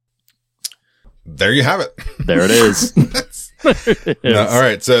 There you have it. There it is. All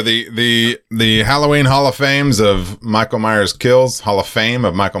right. So the Halloween Hall of Fames of Michael Myers Kills, Hall of Fame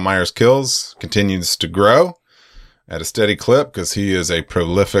of Michael Myers Kills continues to grow at a steady clip because he is a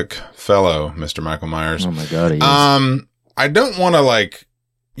prolific fellow, Mr. Michael Myers. Oh my God. He is. I don't want to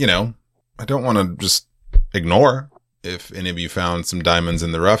I don't want to just ignore if any of you found some diamonds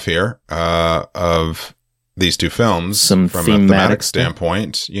in the rough here, of these two films some from a thematic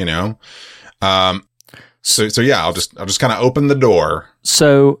standpoint, So yeah, I'll just kind of open the door.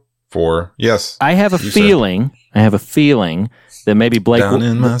 So for, yes. I have a feeling that maybe Blake down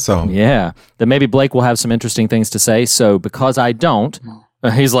in my soul. Yeah. That maybe Blake will have some interesting things to say. So because I don't,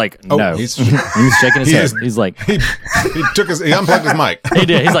 he's like, no. He's shaking his head. He's like, he unplugged his mic. He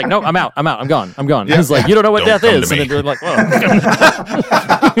did. He's like, no, I'm out. I'm gone. Yeah. He's like, you don't know what death is. And then they're like, oh.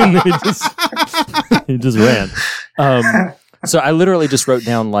 And then he just ran. So I literally just wrote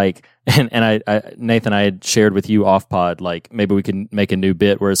down like, and I Nathan, I had shared with you off pod, like maybe we can make a new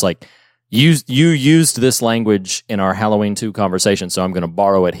bit where it's like, you used this language in our Halloween 2 conversation, so I'm going to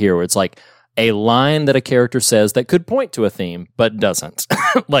borrow it here, where it's like, a line that a character says that could point to a theme, but doesn't.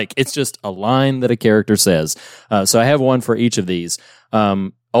 Like, it's just a line that a character says. So I have one for each of these.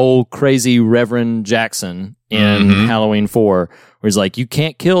 Old crazy Reverend Jackson in Halloween 4, where he's like, you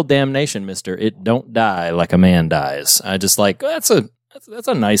can't kill damnation, mister. It don't die like a man dies. I just like, that's a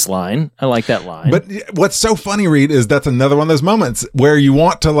nice line. I like that line. But what's so funny, Reed, is that's another one of those moments where you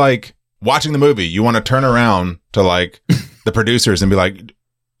want to, like, watching the movie, you want to turn around to, like, the producers and be like,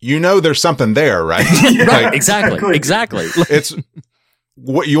 there's something there, right? Right, like, exactly. It's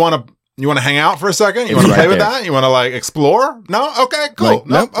what you want to hang out for a second. You want to play with that. You want to like explore. No, okay, cool. Like,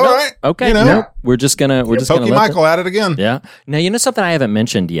 nope, all right, okay. Nope. We're just gonna Pokey Michael at it again. Yeah. Now something I haven't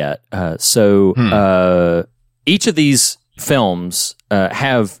mentioned yet. So each of these films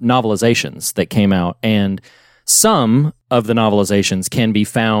have novelizations that came out, and some of the novelizations can be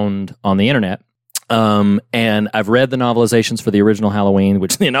found on the internet. And I've read the novelizations for the original Halloween,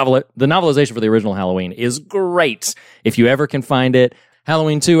 which the novelization for the original Halloween is great. If you ever can find it.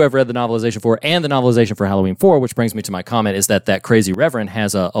 Halloween 2, I've read the novelization for, and the novelization for Halloween 4, which brings me to my comment, is that crazy Reverend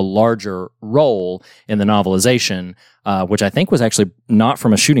has a larger role in the novelization, which I think was actually not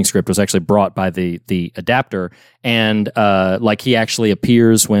from a shooting script, was actually brought by the adapter. And, like, he actually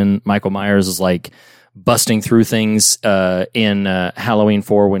appears when Michael Myers is like busting through things in Halloween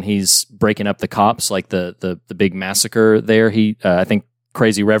 4 when he's breaking up the cops, like the big massacre there. I think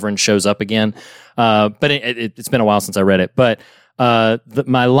Crazy Reverend shows up again. But it's been a while since I read it. But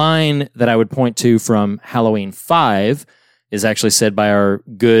my line that I would point to from Halloween 5 is actually said by our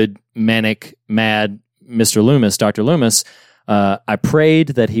good, manic, mad Mr. Loomis, Dr. Loomis. I prayed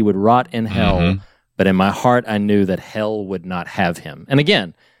that he would rot in hell, but in my heart I knew that hell would not have him. And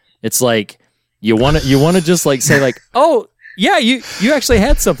again, it's like, You want to just like say like, oh yeah, you actually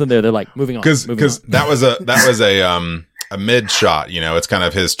had something there. They're like, moving on, because that was a mid shot. It's kind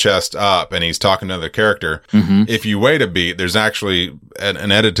of his chest up, and he's talking to the character. If you wait a beat, there's actually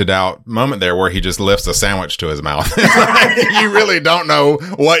an edited out moment there where he just lifts a sandwich to his mouth. You really don't know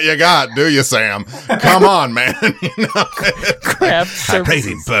what you got, do you, Sam? Come on, man. I prayed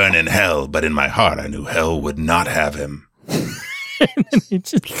he'd burn in hell, but in my heart I knew hell would not have him.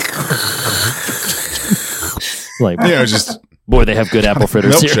 Like, just boy, they have good apple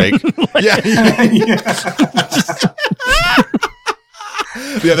fritters milkshake.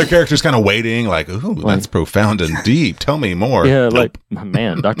 The other character's kind of waiting, like, ooh, that's profound and deep. Tell me more. Yeah, like,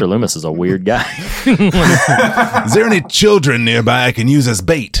 man, Dr. Loomis is a weird guy. Is there any children nearby I can use as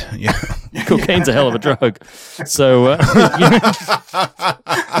bait? Yeah. Cocaine's a hell of a drug. So,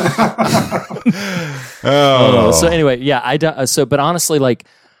 so anyway, yeah, but honestly, like,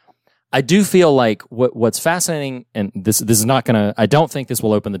 I do feel like what's fascinating, and this is not gonna, I don't think this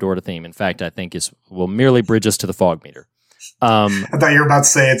will open the door to theme. In fact, I think will merely bridge us to the fog meter. I thought you were about to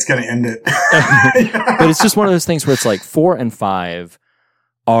say it's going to end it. But it's just one of those things where it's like 4 and 5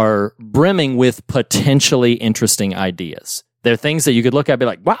 are brimming with potentially interesting ideas. They're things that you could look at and be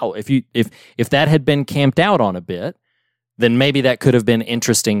like, wow, if that had been camped out on a bit, then maybe that could have been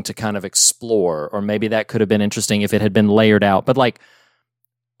interesting to kind of explore, or maybe that could have been interesting if it had been layered out. But like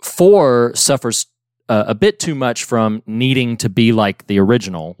 4 suffers a bit too much from needing to be like the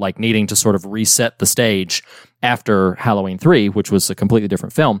original, like needing to sort of reset the stage after Halloween 3, which was a completely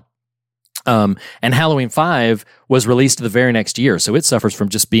different film. And Halloween 5 was released the very next year, so it suffers from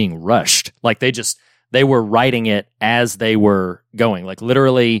just being rushed. Like they were writing it as they were going. Like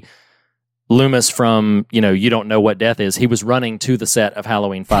literally, Loomis from, You Don't Know What Death Is, he was running to the set of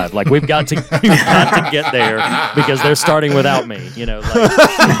Halloween 5. Like, we've got to get there because they're starting without me,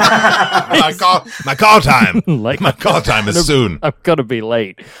 my call time. Like, my call time is soon. I'm going to be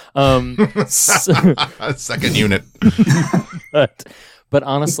late. Second unit. But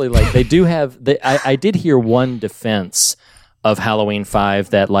honestly, like, they do have, I did hear one defense of Halloween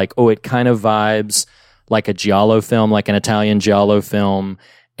 5 that, like, it kind of vibes like a giallo film, like an Italian giallo film.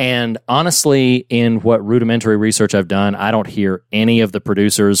 And honestly, in what rudimentary research I've done, I don't hear any of the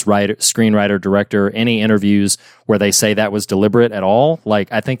producers, writer, screenwriter, director, any interviews where they say that was deliberate at all.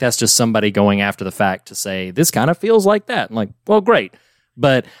 Like, I think that's just somebody going after the fact to say, this kind of feels like that. I'm like, well, great.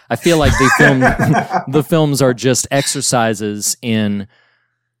 But I feel like the films are just exercises in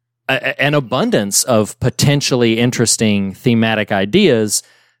an abundance of potentially interesting thematic ideas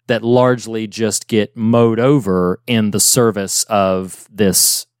that largely just get mowed over in the service of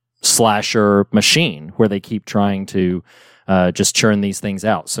this slasher machine where they keep trying to just churn these things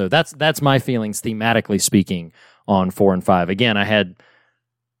out. So that's my feelings thematically speaking on 4 and 5. Again, I had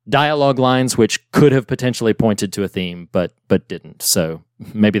dialogue lines which could have potentially pointed to a theme, but didn't. So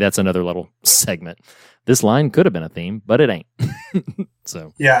maybe that's another little segment. This line could have been a theme, but it ain't.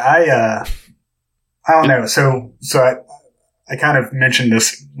 So yeah, I don't know. So I kind of mentioned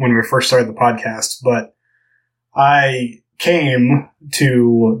this when we first started the podcast, but I came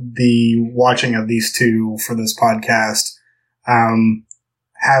to the watching of these two for this podcast,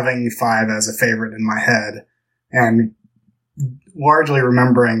 having 5 as a favorite in my head, and largely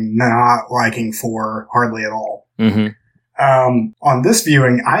remembering not liking 4 hardly at all. Mm-hmm. On this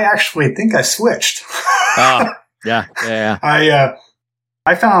viewing, I actually think I switched. Yeah.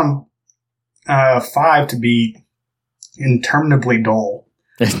 I found 5 to be interminably dull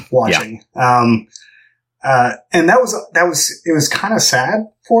watching. And it was kind of sad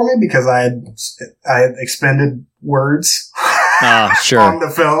for me because I had expended words sure. on the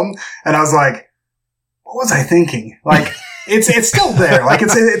film, and I was like, what was I thinking? Like, it's still there. Like,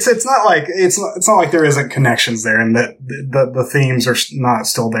 it's not like it's not like there isn't connections there and that the themes are not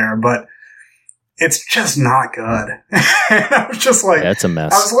still there, but it's just not good. And I was just like, that's a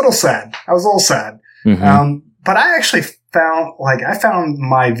mess. I was a little sad. Mm-hmm. But I actually found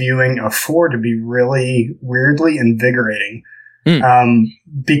my viewing of 4 to be really weirdly invigorating.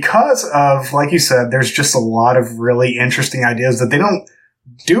 Because of, like you said, there's just a lot of really interesting ideas that they don't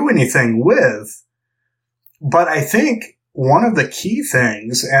do anything with. But I think one of the key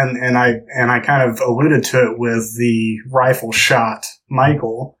things, and I kind of alluded to it with the rifle shot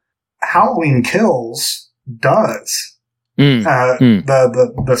Michael, Halloween Kills does.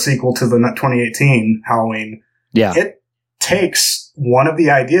 The sequel to the 2018 Halloween. Yeah. It takes one of the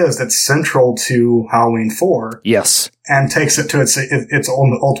ideas that's central to Halloween 4. Yes. And takes it to its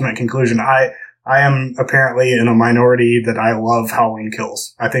ultimate conclusion. I am apparently in a minority that I love Halloween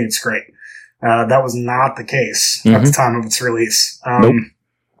Kills. I think it's great. That was not the case at the time of its release. Nope.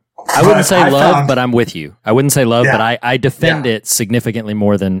 I wouldn't say love, but I'm with you. I wouldn't say love, but I defend it significantly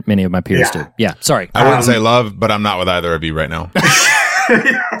more than many of my peers do. Yeah, sorry. I wouldn't say love, but I'm not with either of you right now.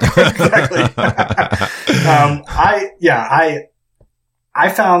 Exactly. I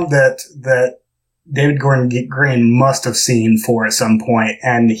found that David Gordon Green must have seen 4 at some point,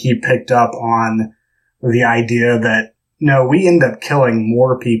 and he picked up on the idea that, no, we end up killing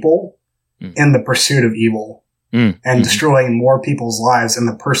more people in the pursuit of evil. And destroying more people's lives in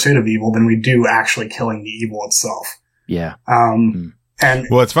the pursuit of evil than we do actually killing the evil itself. Yeah. And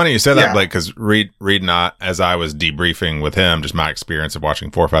well, it's funny you said that, Blake, because Reed not, as I was debriefing with him, just my experience of watching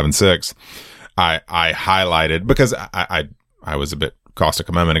 4, 5, and 6, I highlighted, because I was a bit caustic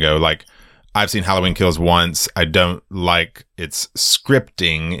a moment ago, like, I've seen Halloween Kills once. I don't like its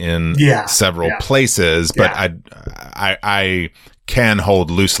scripting in several places, but I can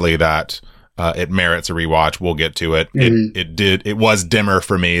hold loosely that it merits a rewatch. We'll get to it. It was dimmer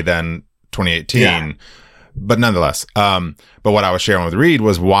for me than 2018, but nonetheless. But what I was sharing with Reed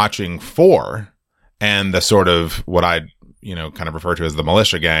was watching 4 and the sort of what I, kind of refer to as the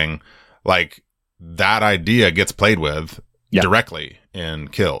militia gang. Like, that idea gets played with directly in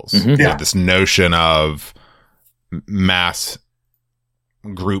Kills. Yeah. This notion of mass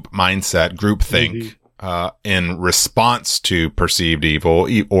group mindset, groupthink, in response to perceived evil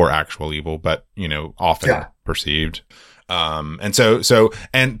or actual evil, but, often perceived. And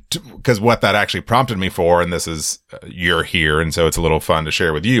because what that actually prompted me for, and this is, you're here, and so it's a little fun to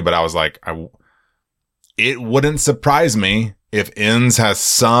share with you, but I was like, it wouldn't surprise me if Ends has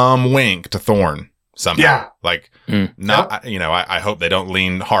some wink to Thorn somehow. Yeah. Like, I hope they don't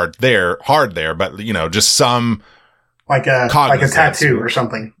lean hard there, but, just some. Like a tattoo or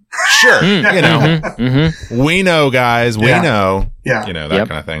something. Sure. We know, guys, we know, that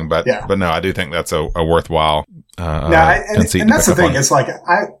kind of thing. But no, I do think that's a worthwhile, and that's the thing. It's like,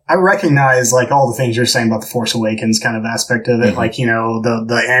 I recognize like all the things you're saying about the Force Awakens kind of aspect of it. Like,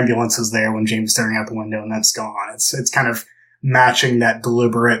 the ambulance is there when James is staring out the window and that's gone. It's kind of matching that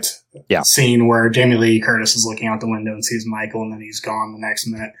deliberate scene where Jamie Lee Curtis is looking out the window and sees Michael and then he's gone the next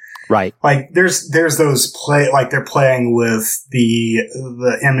minute. Right. Like there's those they're playing with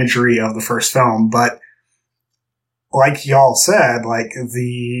the imagery of the first film, but like y'all said, like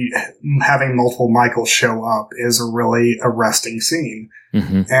having multiple Michaels show up is a really arresting scene.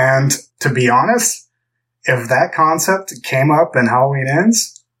 And to be honest, if that concept came up in Halloween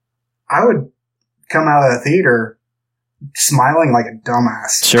Ends, I would come out of the theater smiling like a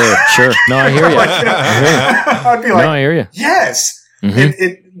dumbass. Sure. No, I hear you. I'd be like, I hear you. Yes.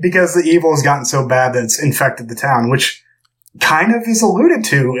 Because the evil has gotten so bad that it's infected the town, which kind of is alluded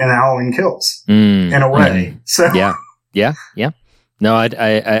to in Halloween Kills in a way. So yeah. No,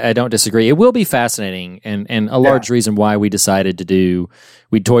 I don't disagree. It will be fascinating, and a large reason why we decided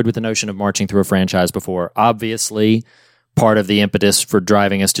we toyed with the notion of marching through a franchise before. Obviously, part of the impetus for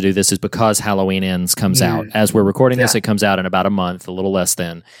driving us to do this is because Halloween Ends comes out. As we're recording this, it comes out in about a month, a little less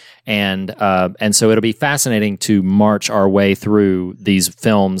than. And so it'll be fascinating to march our way through these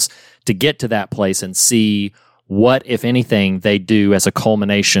films to get to that place and see what, if anything, they do as a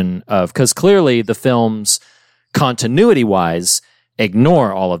culmination of, because clearly the films, continuity-wise,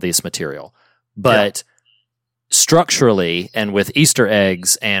 ignore all of this material. But structurally and with Easter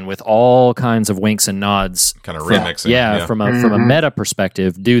eggs and with all kinds of winks and nods, kind of remixing. From a meta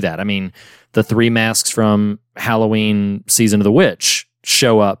perspective, do that. I mean, the 3 masks from Halloween Season of the Witch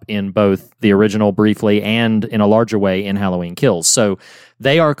show up in both the original briefly and in a larger way in Halloween Kills. So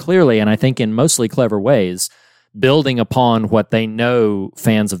they are clearly, and I think in mostly clever ways, building upon what they know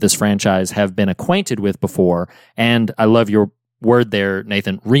fans of this franchise have been acquainted with before. And I love your word there,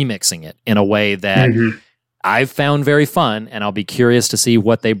 Nathan, remixing it in a way that I've found very fun, and I'll be curious to see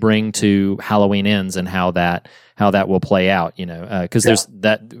what they bring to Halloween Ends and how that will play out, because there's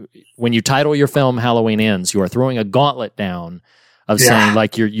that, when you title your film Halloween Ends, you are throwing a gauntlet down of saying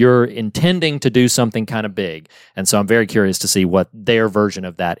like you're intending to do something kind of big. And so I'm very curious to see what their version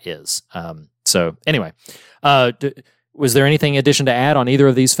of that is. So anyway, was there anything addition to add on either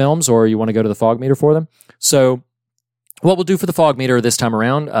of these films, or you want to go to the fog meter for them? So what we'll do for the fog meter this time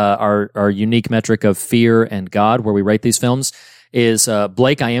around, our unique metric of fear and God, where we rate these films, is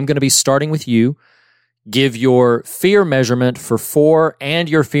Blake, I am going to be starting with you. Give your fear measurement for 4 and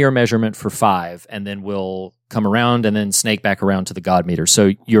your fear measurement for 5, and then we'll come around and then snake back around to the God meter.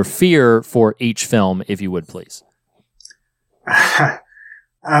 So your fear for each film, if you would, please.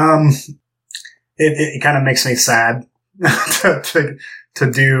 It kind of makes me sad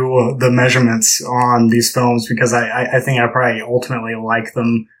to do the measurements on these films, because I think I probably ultimately like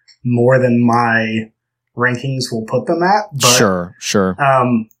them more than my rankings will put them at. But, Sure.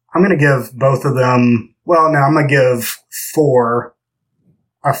 I'm going to give both of them. Well, no, I'm going to give 4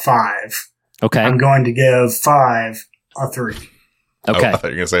 a 5. Okay. I'm going to give 5 a 3. Okay. Oh, I thought you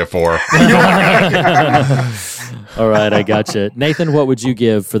were going to say a 4. All right, I gotcha. Nathan, what would you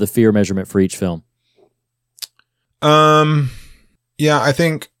give for the fear measurement for each film? Yeah, I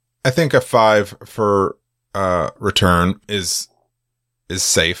think a 5 for Return is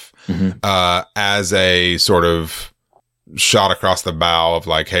safe. As a sort of shot across the bow of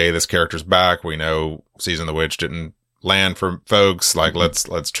like, hey, this character's back. We know Season of the Witch didn't land for folks. Like,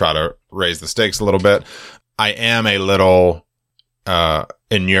 let's try to raise the stakes a little bit. I am a little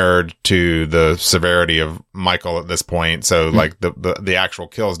inured to the severity of Michael at this point. So like the actual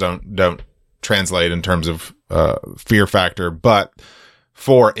kills don't translate in terms of fear factor, but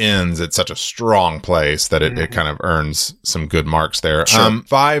for Ends, it's such a strong place that it kind of earns some good marks there. Sure.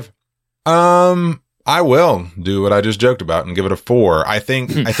 5. I will do what I just joked about and give it a 4. I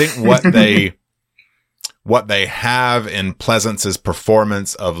think what they have in Pleasance's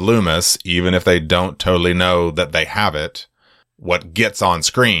performance of Loomis, even if they don't totally know that they have it, what gets on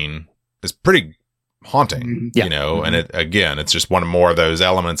screen is pretty haunting, Yeah. you know, and it's just one more of those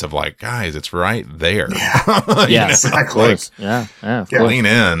elements of like, guys, it's right there. Yeah, exactly. Yeah, of Yeah. course. Lean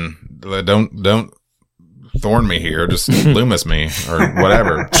in. Don't thorn me here. Just Loomis me or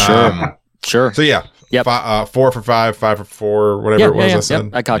whatever. Sure. So yeah. Yep. 4 for 5, 5 for 4, whatever it was. I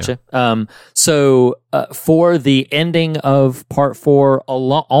said. I gotcha. So for the ending of part 4,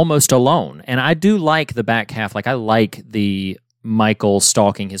 almost alone, and I do like the back half. Like I like the Michael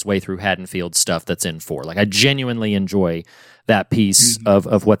stalking his way through Haddonfield stuff that's in 4. Like I genuinely enjoy that piece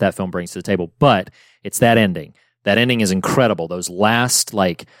of what that film brings to the table. But it's that ending. That ending is incredible. Those last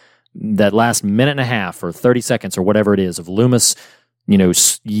that last minute and a half or 30 seconds or whatever it is of Loomis, you know,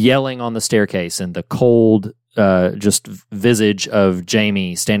 yelling on the staircase and the cold just visage of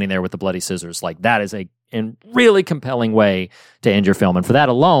Jamie standing there with the bloody scissors. Like that is a really compelling way to end your film. And for that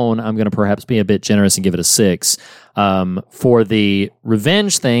alone, I'm going to perhaps be a bit generous and give it a 6. For the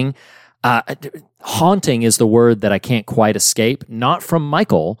revenge thing, haunting is the word that I can't quite escape. Not from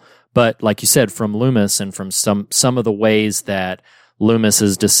Michael, but like you said, from Loomis and from some of the ways that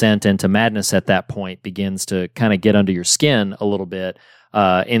Loomis's descent into madness at that point begins to kind of get under your skin a little bit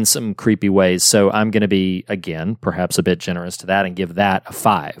in some creepy ways. So I'm going to be, again, perhaps a bit generous to that and give that a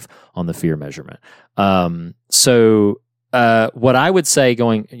 5 on the fear measurement. So what I would say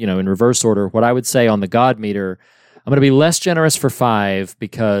going, you know, in reverse order, what I would say on the God meter, I'm going to be less generous for 5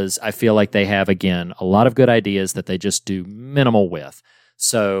 because I feel like they have, again, a lot of good ideas that they just do minimal with.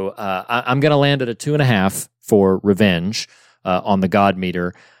 So I'm going to land at a 2.5 for Revenge. On the God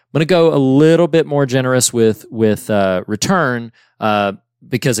meter. I'm going to go a little bit more generous with Return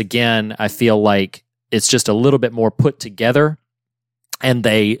because, again, I feel like it's just a little bit more put together and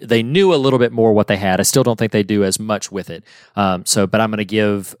they knew a little bit more what they had. I still don't think they do as much with it. But I'm going to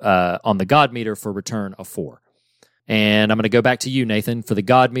give, on the God meter for Return, a 4. And I'm going to go back to you, Nathan, for the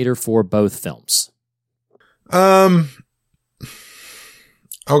God meter for both films. I'll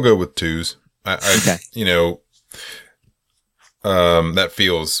go with 2s. Okay. You know, that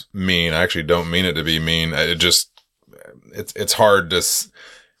feels mean. I actually don't mean it to be mean. It's hard to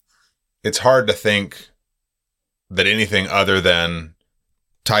think that anything other than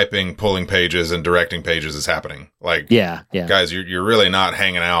typing, pulling pages, and directing pages is happening. Like, yeah. Guys, you're really not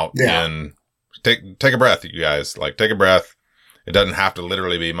hanging out. Yeah. And take a breath, you guys. Like, take a breath. It doesn't have to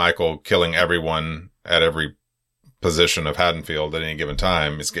literally be Michael killing everyone at every position of Haddonfield at any given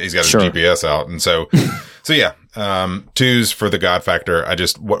time. He's got his GPS out, and so yeah. 2s for the God factor. I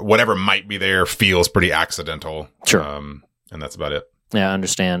just whatever might be there feels pretty accidental. Sure. And that's about it. Yeah, I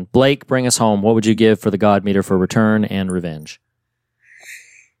understand. Blake, bring us home. What would you give for the God meter for Return and Revenge?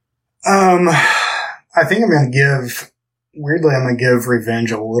 I think I'm going to give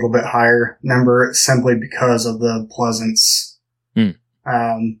Revenge a little bit higher number simply because of the Pleasance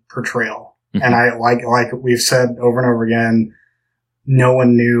portrayal. Mm-hmm. And I like we've said over and over again, no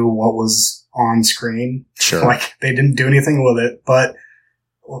one knew what was on screen. Sure. Like they didn't do anything with it, but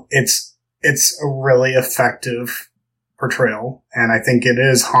it's a really effective portrayal. And I think it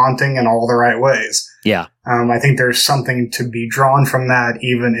is haunting in all the right ways. Yeah. I think there's something to be drawn from that,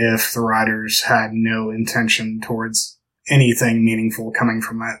 even if the writers had no intention towards anything meaningful coming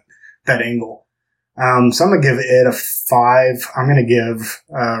from that angle. So I'm going to give it a 5. I'm going to give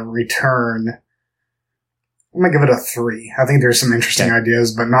Return, I'm going to give it a 3. I think there's some interesting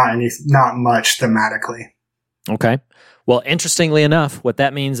ideas, but not much thematically. Okay. Well, interestingly enough, what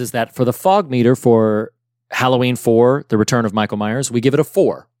that means is that for the fog meter for Halloween 4, The Return of Michael Myers, we give it a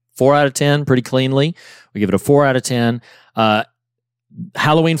 4. 4 out of 10, pretty cleanly. We give it a 4 out of 10.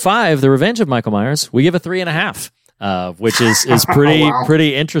 Halloween 5, The Revenge of Michael Myers, we give a 3.5. Which is pretty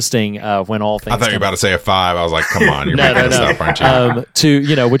pretty interesting when all things. I thought you were about to say a 5. I was like, come on, you're no. making this up, aren't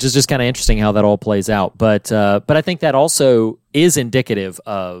you? Which is just kind of interesting how that all plays out. But I think that also is indicative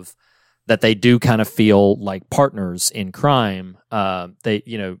of that they do kind of feel like partners in crime. They,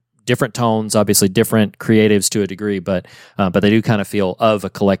 different tones, obviously different creatives to a degree, but they do kind of feel of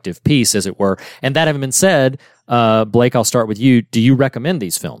a collective piece, as it were. And that having been said, Blake, I'll start with you. Do you recommend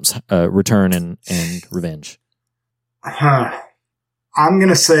these films, Return and Revenge? I'm going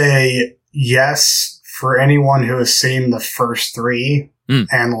to say yes for anyone who has seen the first 3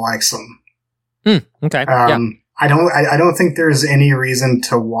 and likes them. Okay. I don't think there's any reason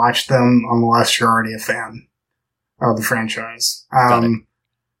to watch them unless you're already a fan of the franchise.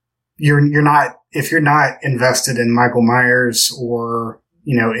 You're not, if you're not invested in Michael Myers or,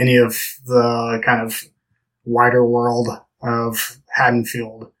 any of the kind of wider world of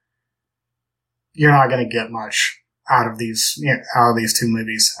Haddonfield, you're not going to get much out of these 2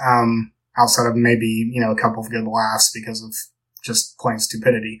 movies, outside of maybe, a couple of good laughs because of just plain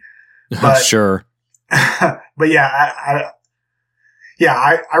stupidity. But sure. but yeah,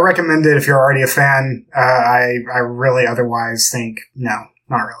 I recommend it if you're already a fan. I really otherwise think no,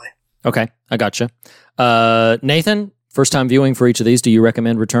 not really. Okay, I gotcha. Nathan, first time viewing for each of these. Do you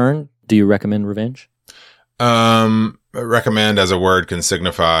recommend Return? Do you recommend Revenge? Recommend as a word can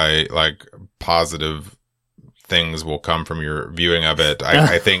signify like positive things will come from your viewing of it.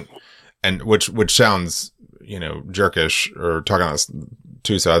 I think, and which sounds, jerkish or talking out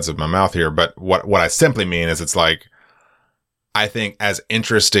two sides of my mouth here, but what I simply mean is it's like, I think as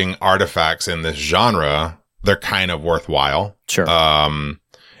interesting artifacts in this genre, they're kind of worthwhile. Sure.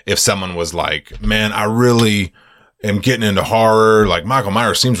 If someone was like, man, I really am getting into horror, like Michael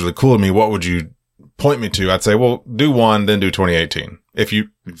Myers seems really cool to me, what would you point me to? I'd say, well, do one, then do 2018. If you,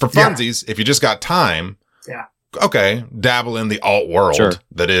 for funsies, if you just got time, okay, dabble in the alt world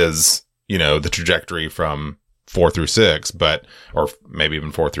that is, the trajectory from 4 through 6, or maybe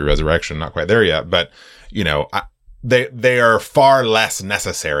even 4 through Resurrection, not quite there yet, but, they are far less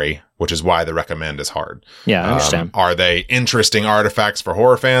necessary, which is why the recommend is hard. Yeah, I understand. Are they interesting artifacts for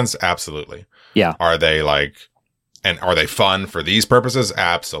horror fans? Absolutely. Yeah. Are they are they fun for these purposes?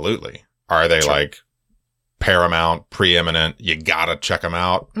 Absolutely. Are they like paramount, preeminent? You gotta check them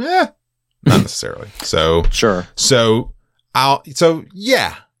out. Not necessarily. So sure.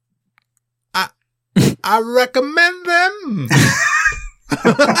 I recommend them.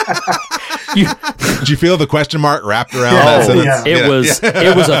 Did you feel the question mark wrapped around that sentence? Yeah.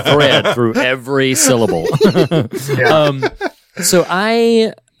 It was a thread through every syllable. So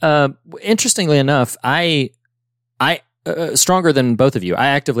I, interestingly enough, I stronger than both of you, I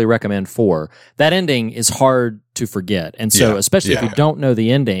actively recommend 4. That ending is hard to forget. And so, especially if you don't know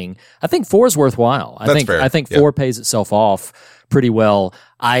the ending, I think 4 is worthwhile. I think 4 pays itself off pretty well.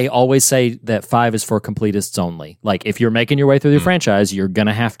 I always say that 5 is for completists only. Like, if you're making your way through the franchise, you're going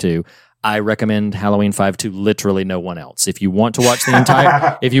to have to. I recommend Halloween 5 to literally no one else. If you want to watch the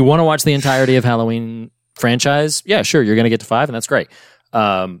entirety of Halloween franchise, yeah, sure, you're going to get to 5, and that's great.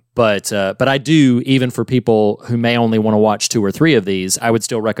 But I do, even for people who may only want to watch 2 or 3 of these, I would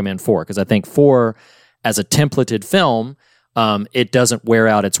still recommend 4, because I think 4, as a templated film, it doesn't wear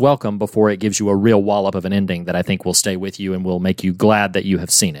out its welcome before it gives you a real wallop of an ending that I think will stay with you and will make you glad that you have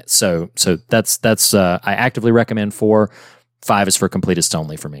seen it. So that's I actively recommend 4. 5 is for completists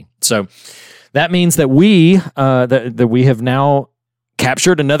only for me. So that means that we have now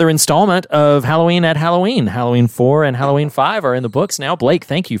captured another installment of Halloween at Halloween. Halloween 4 and Halloween 5 are in the books now. Blake,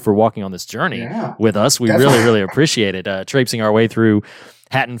 thank you for walking on this journey with us. We really appreciate it, traipsing our way through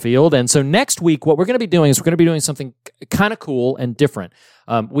Haddonfield. And so next week, what we're going to be doing is something kind of cool and different.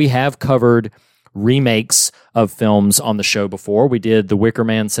 We have covered remakes of films on the show before. We did The Wicker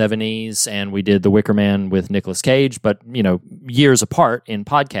Man 70s and we did The Wicker Man with Nicolas Cage, but years apart in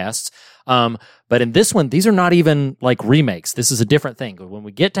podcasts. But in this one, these are not even like remakes. This is a different thing. When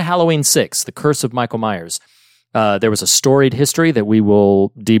we get to Halloween 6, The Curse of Michael Myers, there was a storied history that we will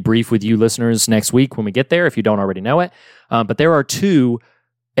debrief with you listeners next week when we get there, if you don't already know it. But there are 2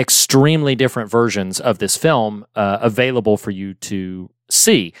 extremely different versions of this film available for you to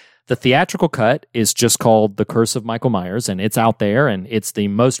see. The theatrical cut is just called The Curse of Michael Myers, and it's out there, and it's the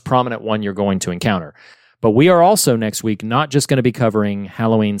most prominent one you're going to encounter. But we are also next week not just going to be covering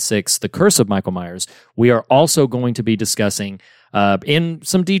Halloween 6, The Curse of Michael Myers. We are also going to be discussing, in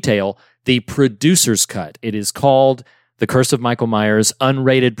some detail, the producer's cut. It is called The Curse of Michael Myers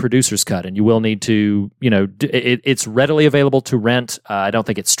Unrated Producer's Cut, and you will need to, it's readily available to rent. I don't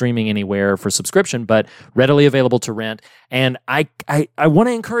think it's streaming anywhere for subscription, but readily available to rent. And I want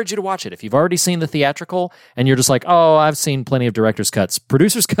to encourage you to watch it. If you've already seen the theatrical and you're just like, oh, I've seen plenty of director's cuts.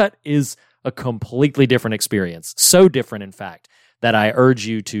 Producer's cut is a completely different experience. So different, in fact, that I urge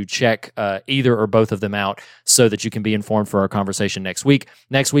you to check either or both of them out so that you can be informed for our conversation next week.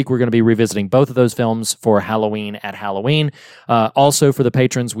 Next week, we're going to be revisiting both of those films for Halloween at Halloween. Also, for the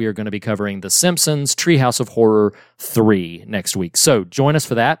patrons, we are going to be covering The Simpsons Treehouse of Horror 3 next week. So join us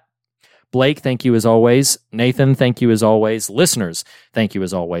for that. Blake, thank you as always. Nathan, thank you as always. Listeners, thank you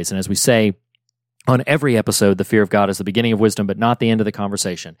as always. And as we say on every episode, the fear of God is the beginning of wisdom, but not the end of the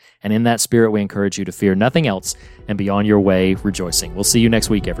conversation. And in that spirit, we encourage you to fear nothing else and be on your way rejoicing. We'll see you next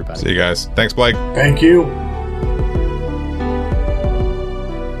week, everybody. See you guys. Thanks, Blake. Thank you.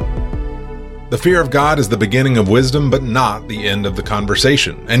 The fear of God is the beginning of wisdom, but not the end of the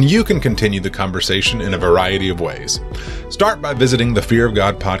conversation. And you can continue the conversation in a variety of ways. Start by visiting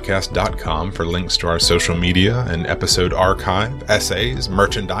thefearofgodpodcast.com for links to our social media and episode archive, essays,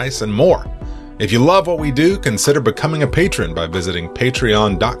 merchandise, and more. If you love what we do, consider becoming a patron by visiting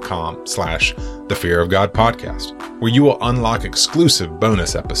patreon.com/The Fear of God Podcast, where you will unlock exclusive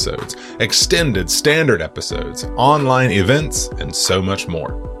bonus episodes, extended standard episodes, online events, and so much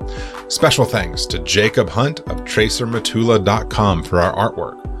more. Special thanks to Jacob Hunt of TracerMatula.com for our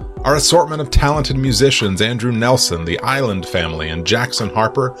artwork. Our assortment of talented musicians, Andrew Nelson, the Island Family, and Jackson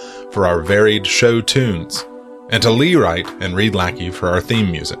Harper for our varied show tunes. And to Lee Wright and Reed Lackey for our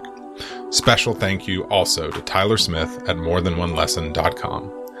theme music. Special thank you also to Tyler Smith at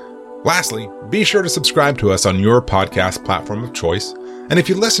morethanonelesson.com. Lastly, be sure to subscribe to us on your podcast platform of choice. And if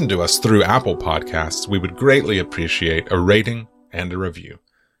you listen to us through Apple Podcasts, we would greatly appreciate a rating and a review.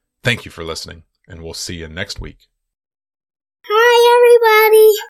 Thank you for listening, and we'll see you next week. Hi, everybody.